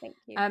much. Thank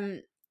you.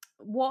 Um,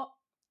 what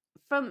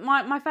from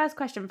my first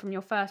question from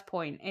your first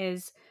point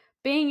is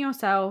being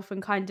yourself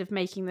and kind of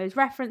making those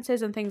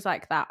references and things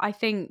like that. I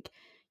think,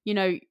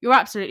 you're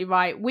absolutely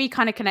right. We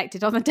kind of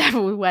connected on The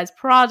Devil Wears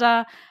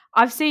Prada.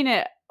 I've seen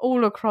it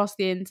all across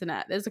the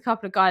internet. There's a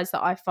couple of guys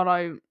that I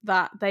follow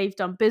that they've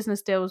done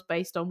business deals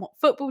based on what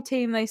football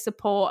team they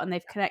support, and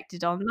they've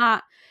connected on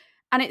that.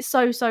 And it's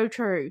so, so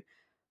true.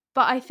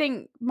 But I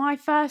think my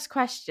first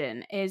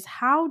question is,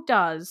 how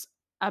does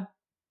a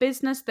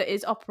business that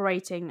is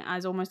operating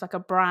as almost like a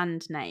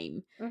brand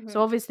name? So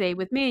Hmm. obviously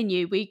with me and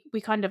you, we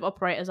kind of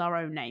operate as our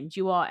own names.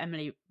 You are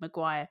Emily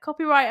Maguire,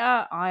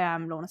 copywriter. I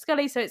am Lorna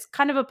Scully. So it's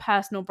kind of a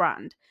personal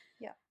brand.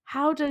 Yeah.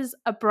 How does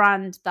a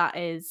brand that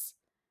is,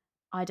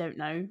 I don't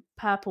know,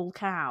 Purple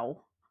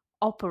Cow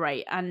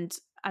operate and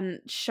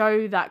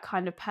show that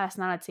kind of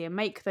personality and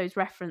make those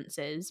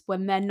references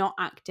when they're not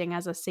acting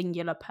as a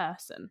singular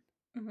person?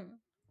 Hmm.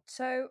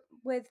 So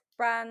with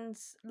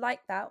brands like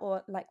that,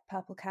 or like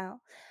Purple Cow,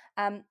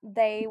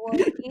 they will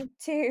need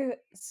to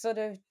sort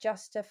of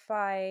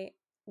justify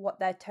what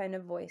their tone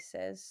of voice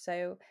is.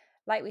 So,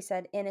 like we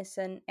said,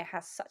 Innocent, it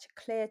has such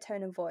a clear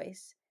tone of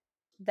voice.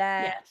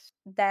 Yes.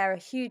 They're a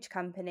huge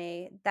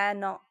company. They're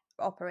not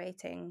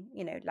operating,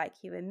 like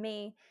you and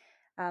me,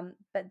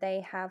 but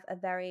they have a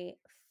very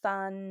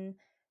fun,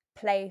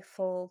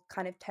 playful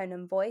kind of tone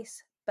and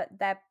voice. But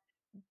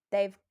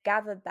they've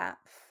gathered that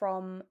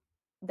from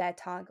their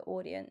target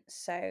audience.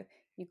 So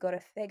you've got to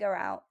figure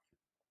out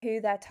who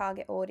their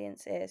target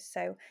audience is.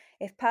 So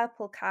if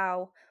Purple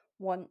Cow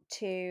want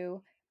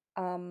to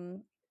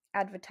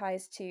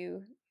advertise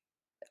to,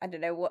 I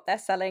don't know what they're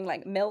selling,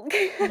 like milk.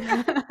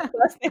 That's the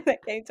first thing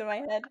that came to my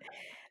head.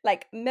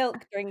 Like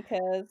milk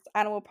drinkers,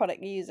 animal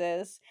product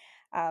users,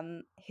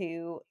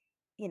 who,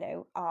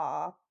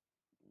 are,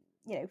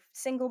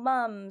 single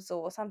mums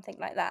or something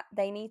like that.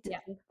 They need to Yeah.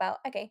 think about,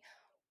 okay,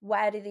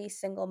 where do these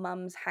single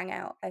mums hang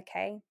out?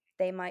 Okay.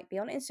 They might be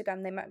on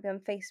Instagram, they might be on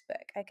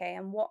Facebook. Okay,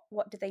 and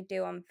what do they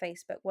do on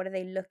Facebook? What are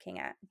they looking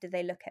at? Do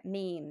they look at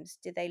memes?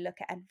 Do they look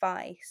at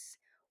advice?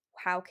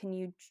 How can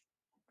you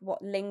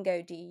what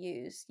lingo do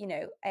you use?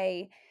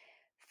 A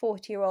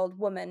 40-year-old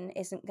woman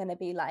isn't going to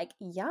be like,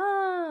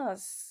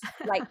 yes,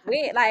 like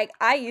we like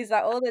I use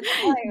that all the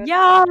time.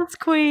 Yes,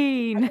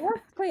 queen. Yes,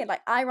 queen,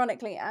 like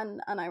ironically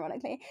and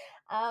unironically.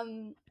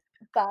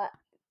 But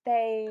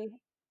they,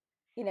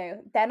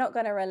 they're not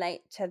going to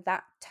relate to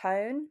that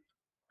tone.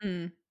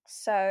 Mm.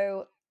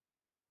 So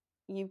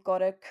you've got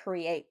to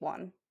create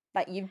one.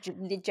 Like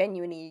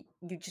genuinely,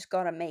 you just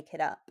got to make it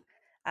up.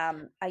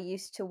 I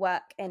used to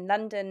work in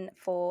London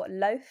for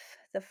Loaf,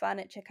 the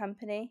furniture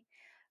company.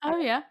 Oh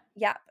yeah.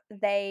 Yep,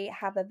 they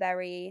have a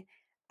very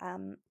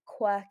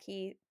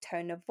quirky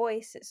tone of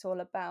voice. It's all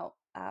about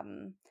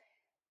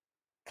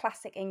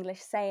classic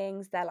English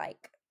sayings. They're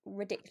like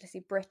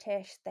ridiculously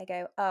British. They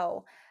go,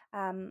 oh,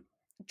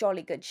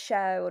 jolly good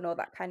show, and all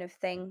that kind of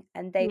thing.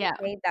 And they Yeah.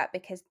 say that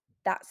because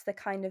that's the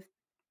kind of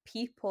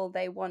people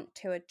they want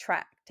to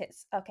attract.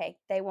 It's okay,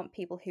 they want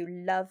people who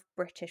love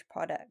British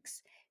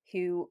products,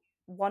 who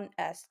want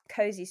a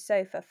cozy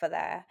sofa for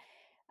their,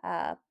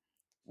 uh,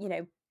 you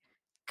know,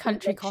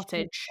 Country English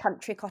cottage.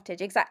 country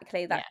cottage.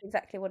 Exactly, Yeah. that's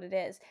exactly what it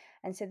is.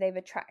 And so they've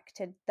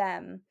attracted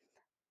them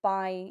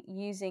by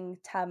using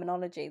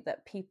terminology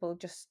that people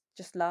just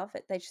love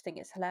it. They just think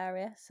it's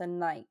hilarious, and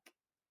like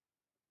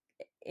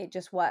it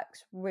just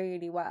works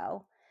really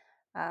well.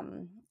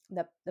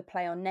 The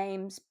play on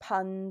names,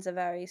 puns are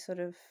very sort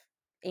of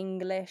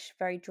English,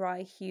 very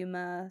dry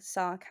humor,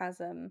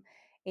 sarcasm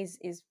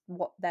is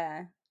what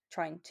they're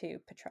trying to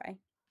portray.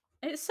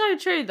 It's so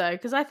true though,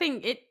 because I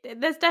think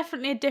there's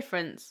definitely a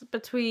difference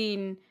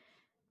between,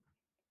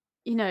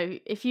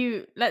 if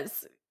you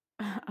let's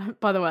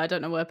by the way, I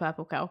don't know where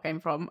Purple Cow came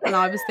from, and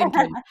I was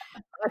thinking,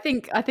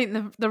 I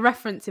think the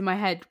reference in my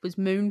head was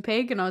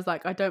Moonpig, and I was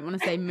like, I don't want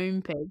to say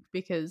Moonpig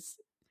because,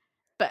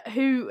 but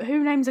who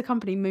names a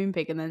company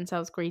Moonpig and then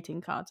sells greeting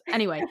cards?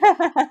 Anyway,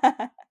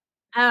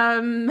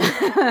 um,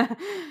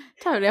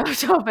 totally off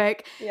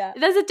topic. Yeah.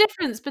 There's a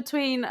difference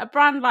between a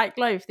brand like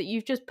Loaf that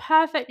you've just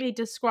perfectly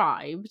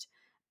described,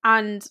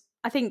 and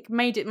I think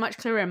made it much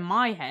clearer in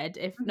my head,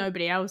 if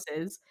nobody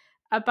else's,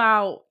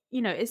 about,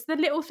 it's the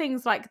little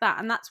things like that,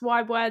 and that's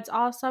why words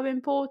are so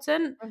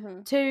important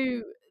Mm-hmm.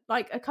 to,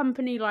 like, a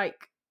company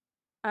like,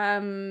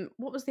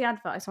 what was the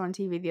advert I saw on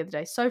TV the other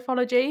day?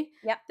 Sofology.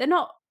 Yeah. They're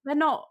not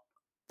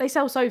they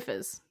sell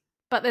sofas,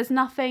 but there's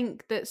nothing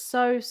that's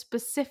so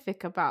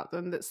specific about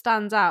them that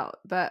stands out.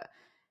 That,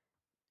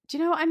 do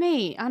you know what I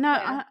mean? I know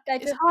Yeah. They're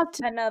it's just hard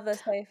to. another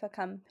sofa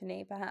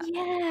company, perhaps,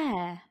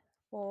 Yeah.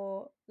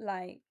 or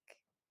like,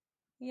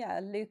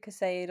 yeah,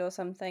 Lucasade or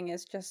something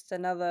is just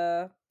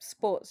another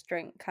sports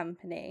drink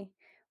company.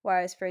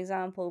 Whereas, for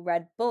example,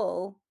 Red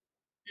Bull,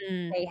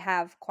 Mm. they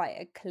have quite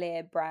a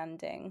clear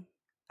branding.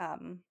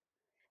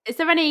 Is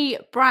there any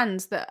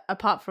brands that,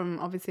 apart from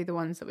obviously the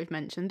ones that we've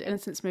mentioned,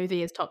 Innocent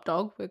Smoothie is top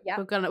dog. Yeah.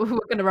 We're gonna we're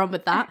gonna run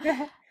with that.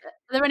 Are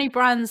there any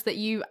brands that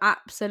you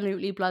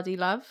absolutely bloody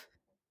love?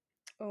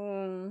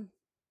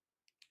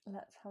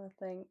 Let's have a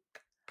think.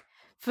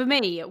 For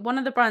me, one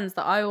of the brands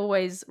that I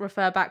always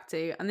refer back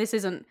to, and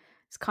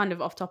it's kind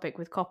of off topic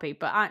with copy,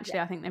 but Yeah. actually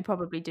I think they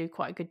probably do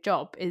quite a good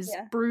job, is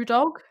Yeah.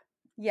 Brewdog.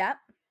 Yeah.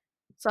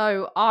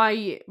 So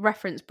I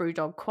reference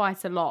Brewdog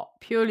quite a lot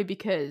purely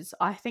because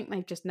I think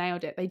they've just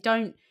nailed it. They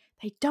don't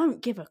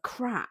give a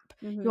crap.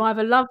 You Mm-hmm.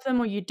 either love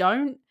them or you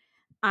don't,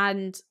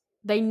 and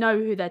they know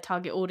who their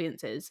target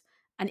audience is.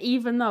 And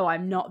even though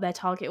I'm not their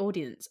target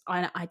audience,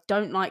 I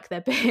don't like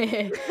their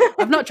beer.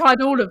 I've not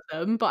tried all of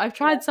them, but I've Yeah.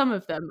 tried some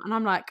of them, and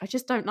I'm like, I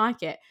just don't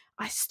like it.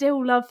 I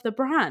still love the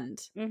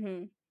brand.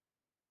 Mm-hmm.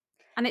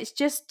 And it's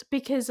just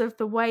because of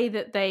the way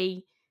that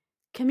they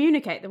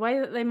communicate, the way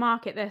that they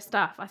market their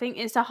stuff. I think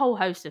it's a whole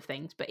host of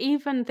things, but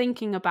even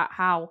thinking about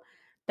how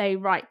they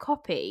write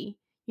copy,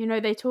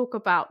 they talk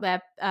about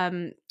their are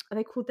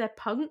they called their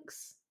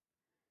punks?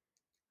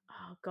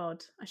 Oh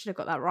god, I should have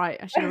got that right.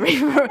 I should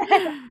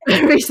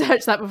have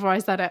researched that before I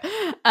said it.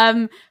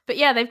 But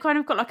yeah, they've kind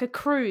of got like a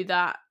crew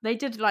that they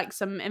did like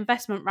some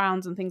investment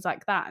rounds and things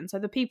like that, and so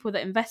the people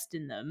that invest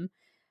in them,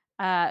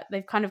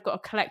 they've kind of got a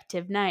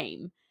collective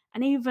name,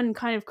 and even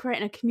kind of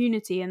creating a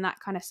community in that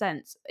kind of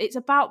sense. It's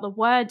about the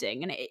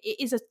wording, and it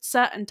is a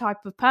certain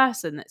type of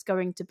person that's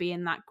going to be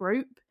in that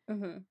group.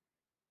 Mm-hmm.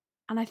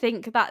 And I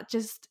think that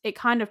just, it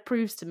kind of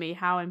proves to me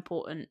how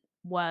important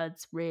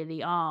words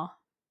really are.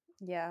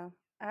 Yeah.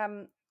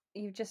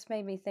 You've just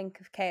made me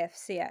think of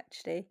KFC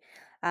actually.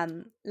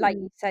 Like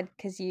Mm. you said,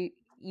 because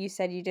you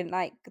said you didn't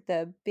like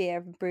the beer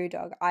of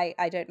Brewdog.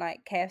 I don't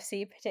like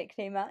KFC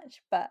particularly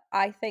much, but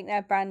I think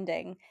their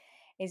branding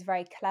is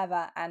very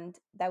clever, and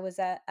there was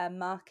a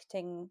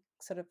marketing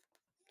sort of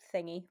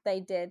thingy they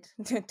did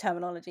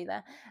terminology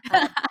there.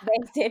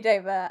 They did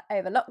over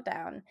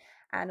lockdown,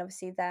 and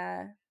obviously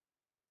their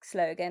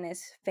slogan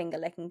is finger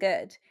licking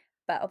good.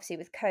 But obviously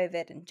with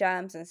COVID and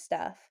germs and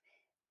stuff,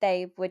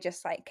 they were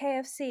just like,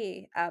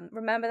 KFC,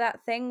 remember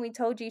that thing we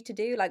told you to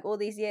do like all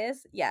these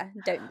years? Yeah,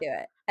 don't do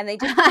it. And they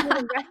just didn't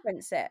even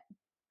reference it,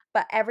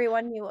 but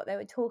everyone knew what they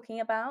were talking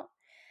about.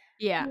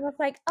 Yeah. And I was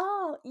like,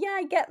 oh yeah,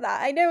 I get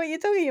that. I know what you're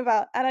talking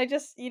about. And I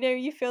just,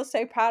 you feel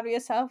so proud of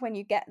yourself when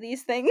you get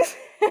these things.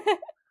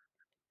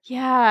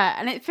 Yeah,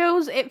 and it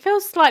feels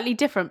slightly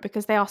different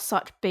because they are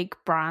such big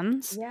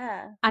brands,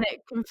 Yeah. and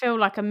it can feel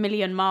like a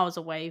million miles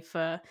away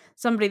for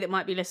somebody that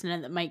might be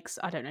listening that makes,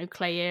 I don't know,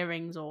 clay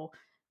earrings or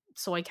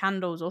soy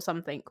candles or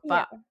something.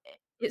 Yeah, But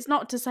it's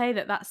not to say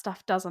that that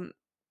stuff doesn't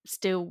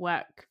still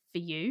work for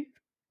you.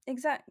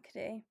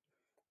 exactly.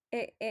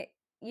 It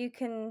you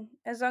can,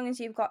 as long as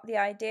you've got the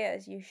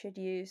ideas, you should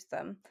use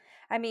them.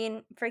 I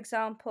mean, for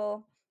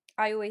example,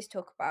 I always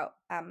talk about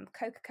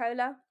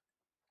Coca-Cola.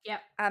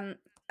 Yep. Um,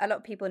 a lot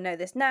of people know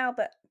this now,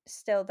 but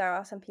still there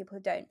are some people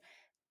who don't.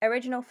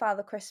 Original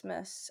Father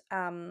Christmas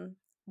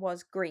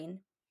was green.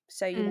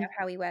 So you know Mm.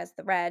 how he wears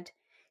the red.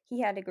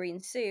 He had a green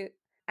suit,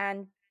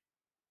 and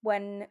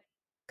when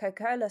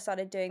Coca-Cola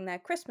started doing their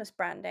Christmas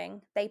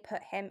branding, they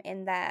put him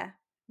in their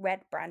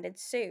red branded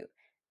suit.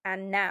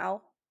 And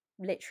now,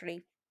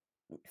 literally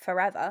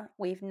forever,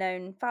 we've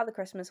known Father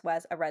Christmas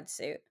wears a red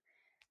suit,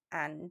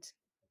 and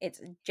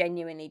it's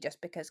genuinely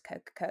just because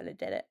Coca-Cola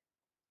did it.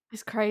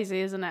 It's crazy,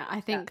 isn't it? I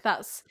Yeah. think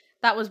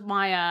that was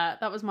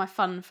my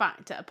fun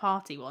fact at a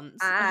party once.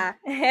 Ah.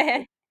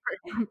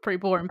 Pretty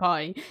boring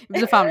party. It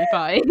was a family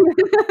party.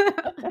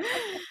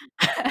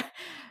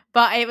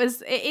 But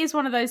it is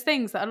one of those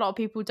things that a lot of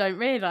people don't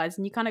realise,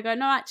 and you kind of go,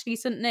 no, actually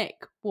St. Nick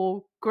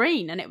wore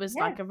green, and it was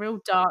Yeah. like a real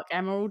dark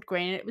emerald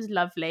green, and it was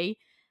lovely.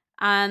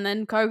 And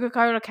then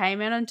Coca-Cola came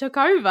in and took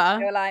over.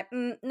 They were like,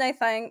 no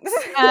thanks.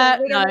 We're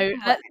No, gonna do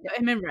let's red. put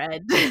him in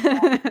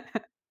red.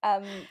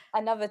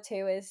 Another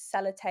two is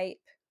sellotape.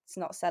 It's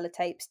not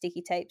sellotape,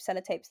 sticky tape.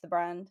 Sellotape's the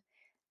brand.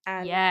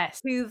 And Yes.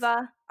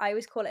 Hoover, I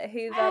always call it a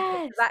Hoover,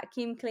 but it's Yes. a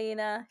vacuum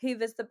cleaner.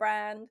 Hoover's the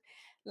brand.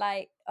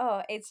 Like,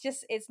 oh, it's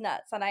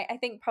nuts. And I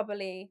think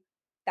probably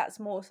that's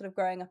more sort of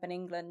growing up in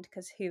England,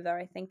 because Hoover,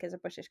 I think, is a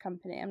British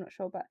company. I'm not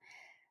sure, but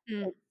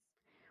Mm. it-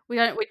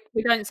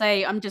 We don't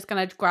say, "I'm just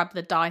gonna grab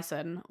the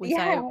Dyson." We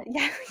yeah,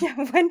 say yeah.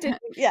 When did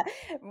we, yeah?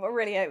 I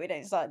really hope we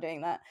don't start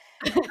doing that.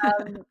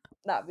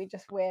 That'd be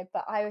just weird.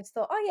 But I always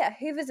thought, oh yeah,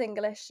 Hoover's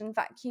English and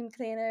vacuum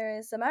cleaner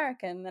is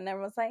American, and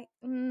everyone's like,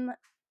 no.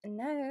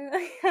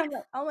 I'm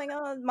like, oh my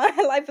god, my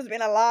life has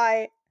been a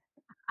lie.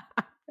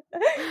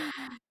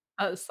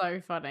 That's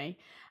so funny.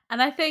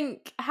 And I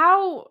think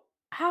how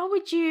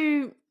would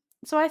you,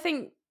 so I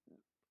think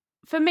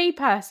for me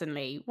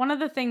personally, one of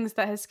the things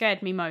that has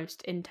scared me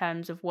most in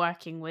terms of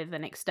working with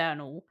an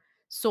external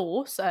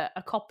source, a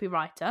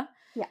copywriter,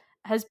 Yeah.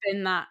 has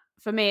been that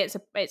for me it's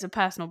a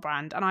personal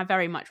brand, and I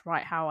very much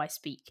write how I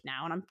speak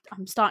now, and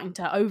I'm starting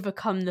to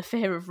overcome the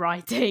fear of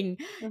writing,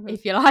 Hmm.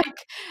 if you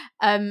like.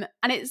 And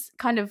it's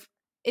kind of,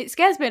 it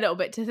scares me a little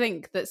bit to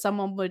think that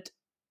someone would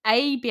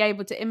A, be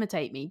able to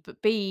imitate me,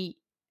 but B,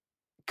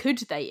 could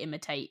they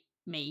imitate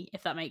me,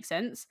 if that makes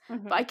sense. But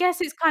Hmm. I guess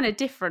it's kind of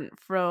different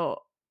for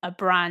a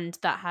brand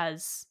that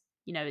has,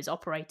 is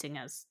operating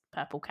as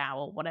Purple Cow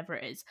or whatever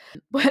it is.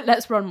 But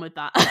let's run with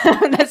that.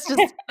 let's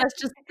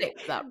just stick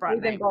with that brand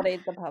We've name.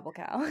 embodied the purple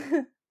cow.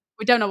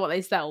 We don't know what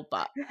they sell,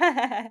 but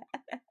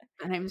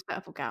the name is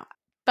Purple Cow.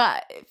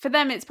 But for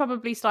them, it's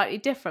probably slightly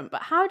different.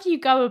 But how do you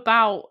go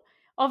about?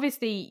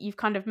 Obviously, you've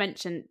kind of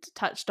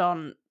touched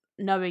on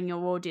knowing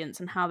your audience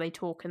and how they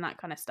talk and that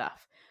kind of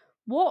stuff.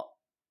 What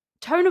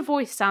tone of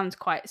voice sounds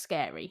quite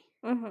scary.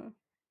 Hmm.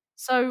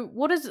 So,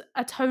 what does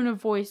a tone of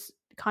voice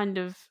kind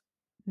of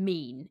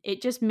mean?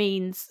 It just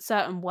means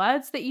certain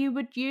words that you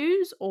would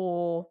use,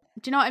 or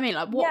do you know what I mean?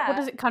 Like, what Yeah.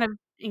 does it kind of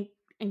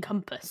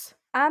encompass?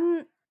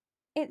 Um,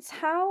 it's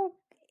how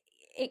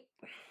it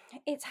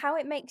it's how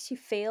it makes you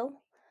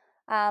feel.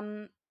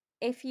 Um,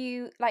 if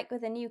you like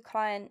with a new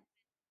client,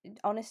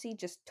 honestly,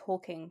 just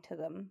talking to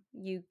them,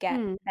 you get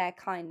Mm. their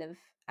kind of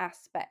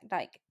aspect.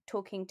 Like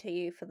talking to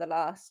you for the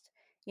last,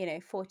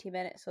 40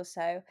 minutes or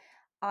so,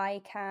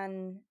 I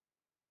can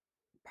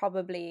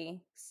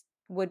probably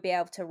would be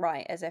able to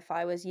write as if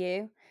I was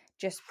you,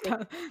 just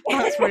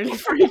That's really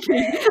freaky.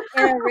 in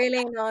a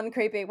really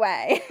non-creepy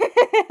way.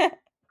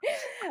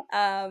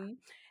 um,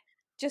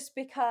 just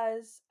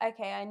because,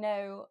 okay, I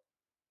know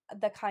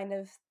the kind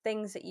of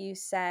things that you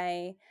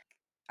say.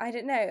 I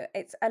don't know.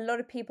 It's a lot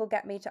of people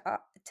get me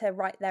to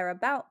write their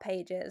about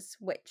pages,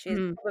 which is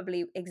Mm.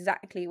 probably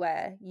exactly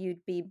where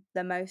you'd be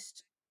the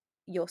most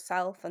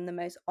yourself and the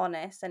most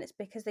honest. And it's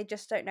because they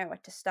just don't know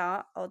where to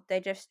start, or they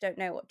just don't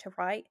know what to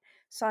write.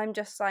 So I'm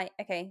just like,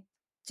 okay,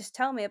 just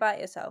tell me about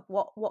yourself.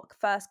 What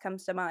first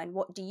comes to mind?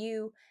 What do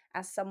you,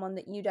 as someone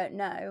that you don't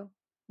know,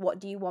 what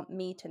do you want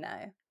me to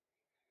know?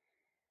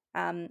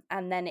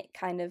 And then it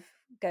kind of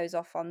goes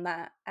off on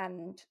that.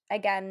 And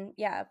again,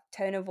 yeah,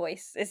 tone of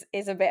voice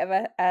is a bit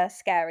of a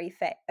scary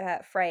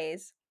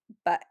phrase,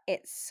 but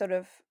it's sort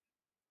of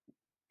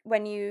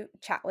when you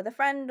chat with a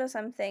friend or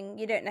something,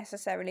 you don't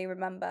necessarily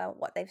remember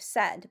what they've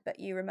said, but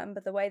you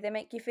remember the way they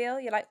make you feel.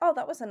 You're like, oh,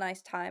 that was a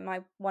nice time. I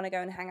want to go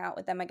and hang out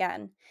with them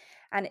again.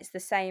 And it's the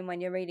same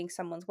when you're reading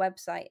someone's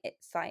website.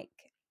 It's like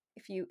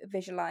if you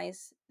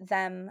visualize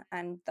them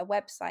and the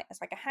website as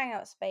like a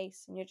hangout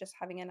space and you're just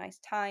having a nice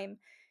time,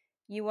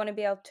 you want to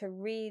be able to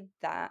read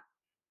that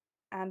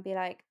and be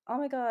like, "Oh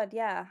my god,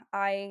 yeah,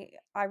 I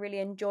really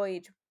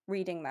enjoyed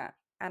reading that,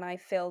 and I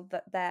feel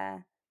that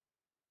they're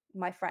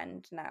my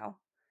friend now."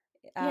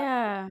 Uh,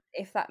 Yeah.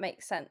 if that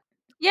makes sense.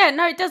 Yeah,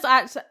 no, it does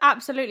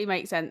absolutely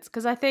make sense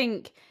because I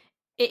think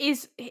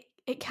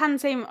it can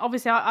seem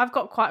obviously I've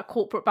got quite a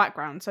corporate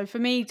background, so for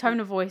me, Mhm. tone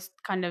of voice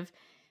kind of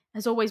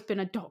has always been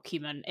a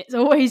document. It's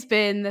always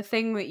been the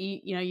thing that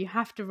you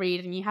have to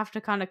read and you have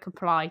to kind of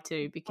comply to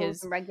Rules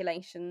because and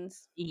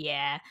regulations.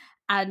 yeah,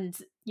 and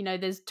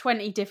there's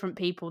 20 different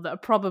people that are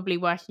probably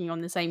working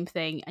on the same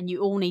thing, and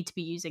you all need to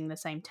be using the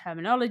same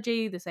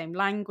terminology, the same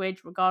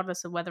language,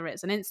 regardless of whether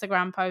it's an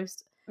Instagram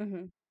post,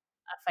 Mhm.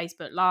 a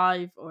Facebook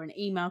Live, or an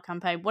email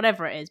campaign,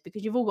 whatever it is,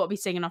 because you've all got to be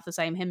singing off the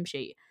same hymn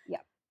sheet.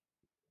 Yeah.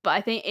 But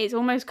I think it's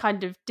almost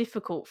kind of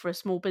difficult for a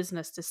small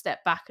business to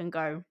step back and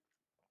go,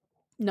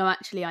 no,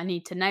 actually, I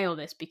need to nail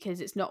this because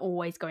it's not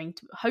always going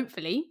to,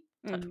 hopefully,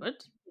 touch Mhm.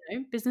 wood,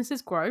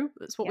 businesses grow.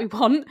 That's what Yeah. we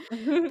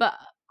want. But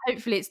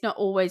hopefully, it's not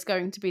always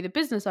going to be the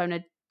business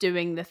owner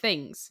doing the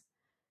things.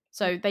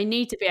 So they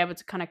need to be able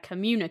to kind of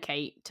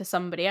communicate to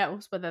somebody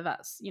else, whether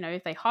that's,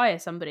 if they hire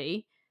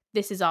somebody,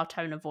 this is our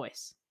tone of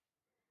voice.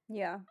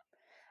 Yeah.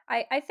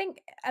 I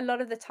think a lot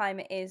of the time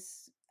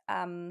it's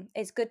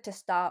good to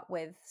start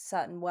with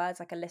certain words,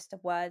 like a list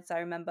of words. I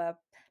remember,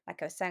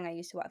 like I was saying, I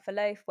used to work for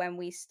Loaf. When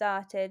we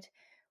started,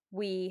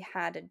 we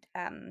had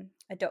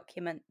a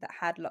document that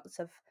had lots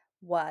of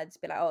words.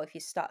 Be like, oh, if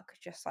you're stuck,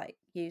 just like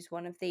use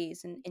one of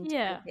these and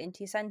integrate Yeah. it into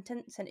your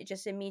sentence, and it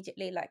just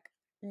immediately like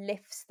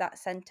lifts that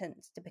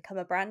sentence to become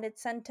a branded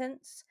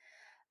sentence.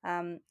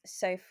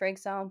 So for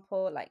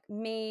example, like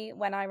me,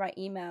 when I write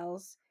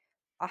emails,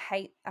 I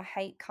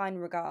hate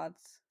kind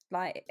regards.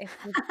 Like if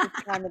you give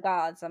kind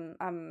regards,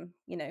 I'm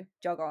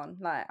jog on.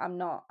 Like I'm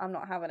not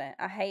having it.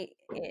 I hate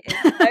it.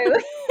 It's so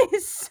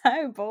it's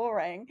so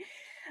boring.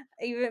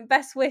 Even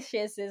best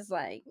wishes is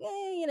like,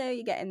 yeah,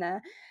 you're getting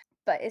there.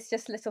 But it's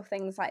just little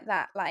things like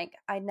that. Like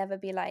I'd never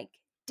be like,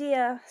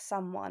 dear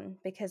someone,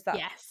 because that's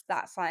Yes.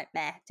 that's like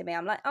meh to me.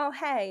 I'm like, oh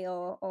hey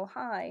or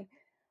hi.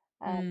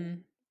 Um, Mm.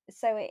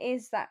 so it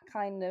is that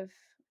kind of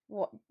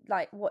what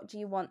do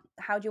you want?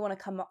 How do you want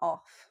to come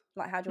off?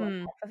 Like, how do you want?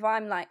 Mm. If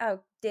I'm like, oh,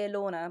 dear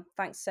Lorna,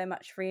 thanks so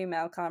much for your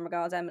email. Kind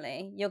regards,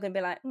 Emily. You're gonna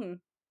be like,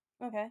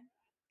 okay,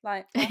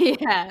 like,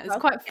 Yeah, it's well,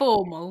 quite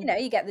formal.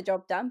 you get the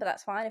job done, but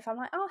that's fine. If I'm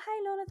like, oh,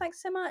 hey Lorna,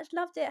 thanks so much,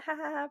 loved it, ha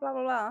ha ha, blah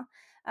blah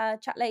blah.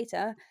 Chat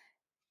later.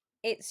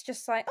 It's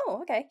just like,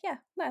 oh, okay, yeah,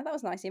 no, that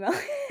was a nice email.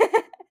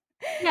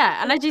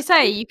 Yeah, and as you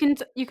say, you can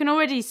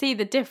already see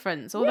the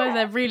difference. Although Yeah,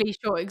 they're really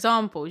short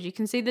examples, you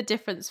can see the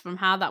difference from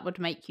how that would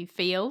make you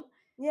feel.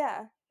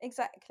 yeah,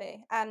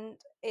 exactly. And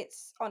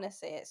it's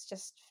honestly, it's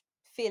just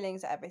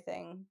feelings are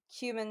everything.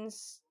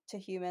 Humans to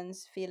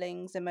humans,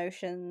 feelings,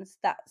 emotions.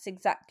 That's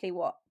exactly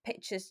what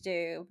pictures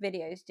do,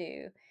 videos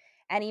do.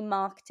 Any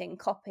marketing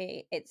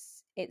copy,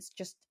 it's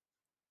just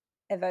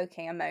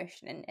evoking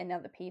emotion in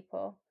other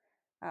people.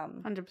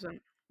 Um, 100%.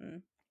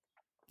 mm.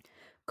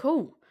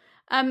 Cool.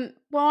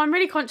 Well, I'm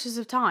really conscious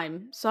of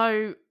time,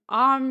 so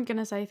I'm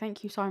gonna say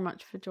thank you so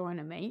much for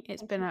joining me.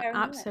 It's Thank been you an very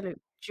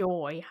absolute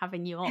joy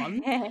having you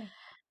on. much.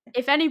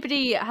 If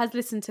anybody has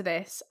listened to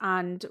this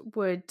and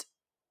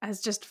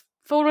has just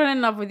fallen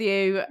in love with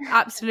you,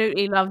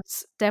 absolutely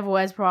loves Devil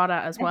Wears Prada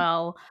as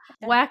well,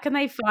 where can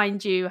they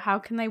find you? How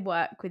can they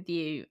work with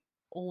you?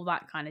 All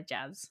that kind of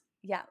jazz.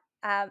 Yeah.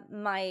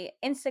 My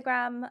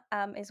Instagram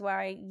is where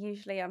I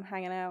usually am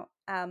hanging out.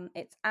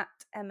 It's at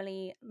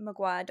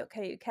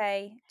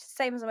emilymaguire.co.uk.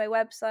 Same as on my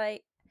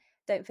website.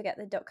 Don't forget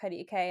the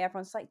 .co.uk.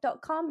 Everyone's like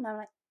 .com, and I'm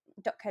like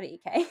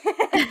 .co.uk,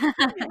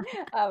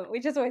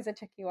 which is always a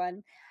tricky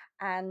one.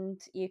 And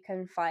you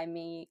can find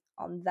me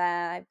on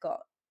there. I've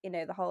got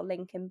the whole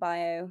link in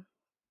bio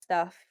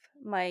stuff.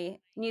 My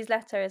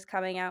newsletter is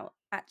coming out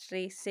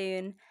actually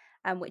soon,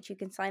 which you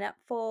can sign up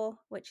for,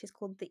 which is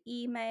called the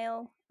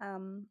email. I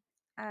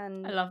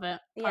And love it.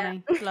 yeah,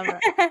 Funny. Love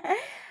it.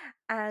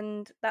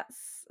 and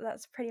that's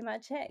pretty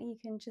much it. You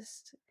can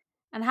just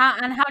And how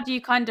do you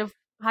kind of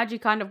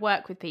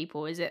work with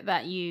people? Is it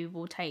that you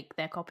will take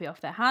their copy off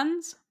their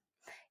hands?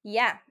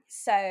 Yeah,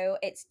 so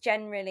it's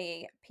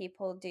generally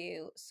people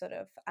do sort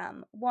of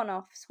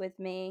one-offs with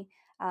me,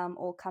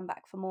 or come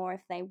back for more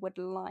if they would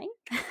like.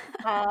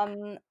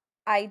 Um,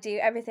 I do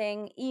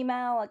everything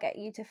email. I'll get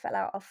you to fill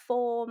out a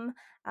form,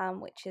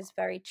 which is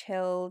very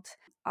chilled.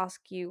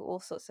 Ask you all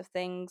sorts of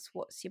things.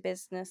 What's your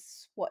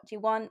business? What do you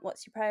want?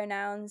 What's your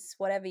pronouns?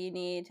 Whatever you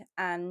need,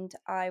 and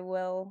I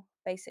will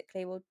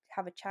basically we'll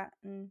have a chat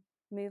and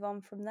move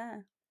on from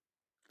there.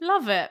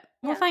 Love it.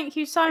 Well, Yeah. thank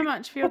you so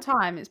much for your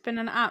time. It's been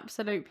an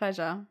absolute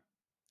pleasure.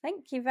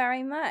 Thank you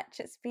very much.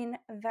 It's been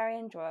very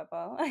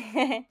enjoyable.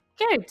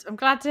 Good. I'm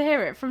glad to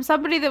hear it. From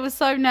somebody that was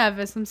so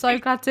nervous, I'm so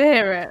glad to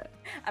hear it.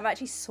 I'm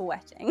actually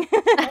sweating.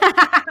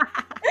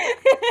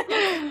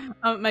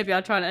 Maybe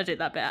I'll try and edit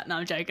that bit out. No,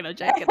 I'm joking.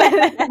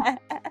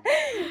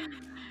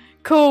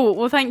 Cool.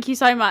 Well, thank you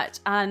so much.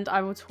 And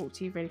I will talk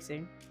to you really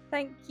soon.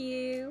 Thank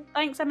you.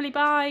 Thanks, Emily.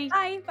 Bye.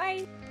 Bye.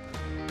 Bye.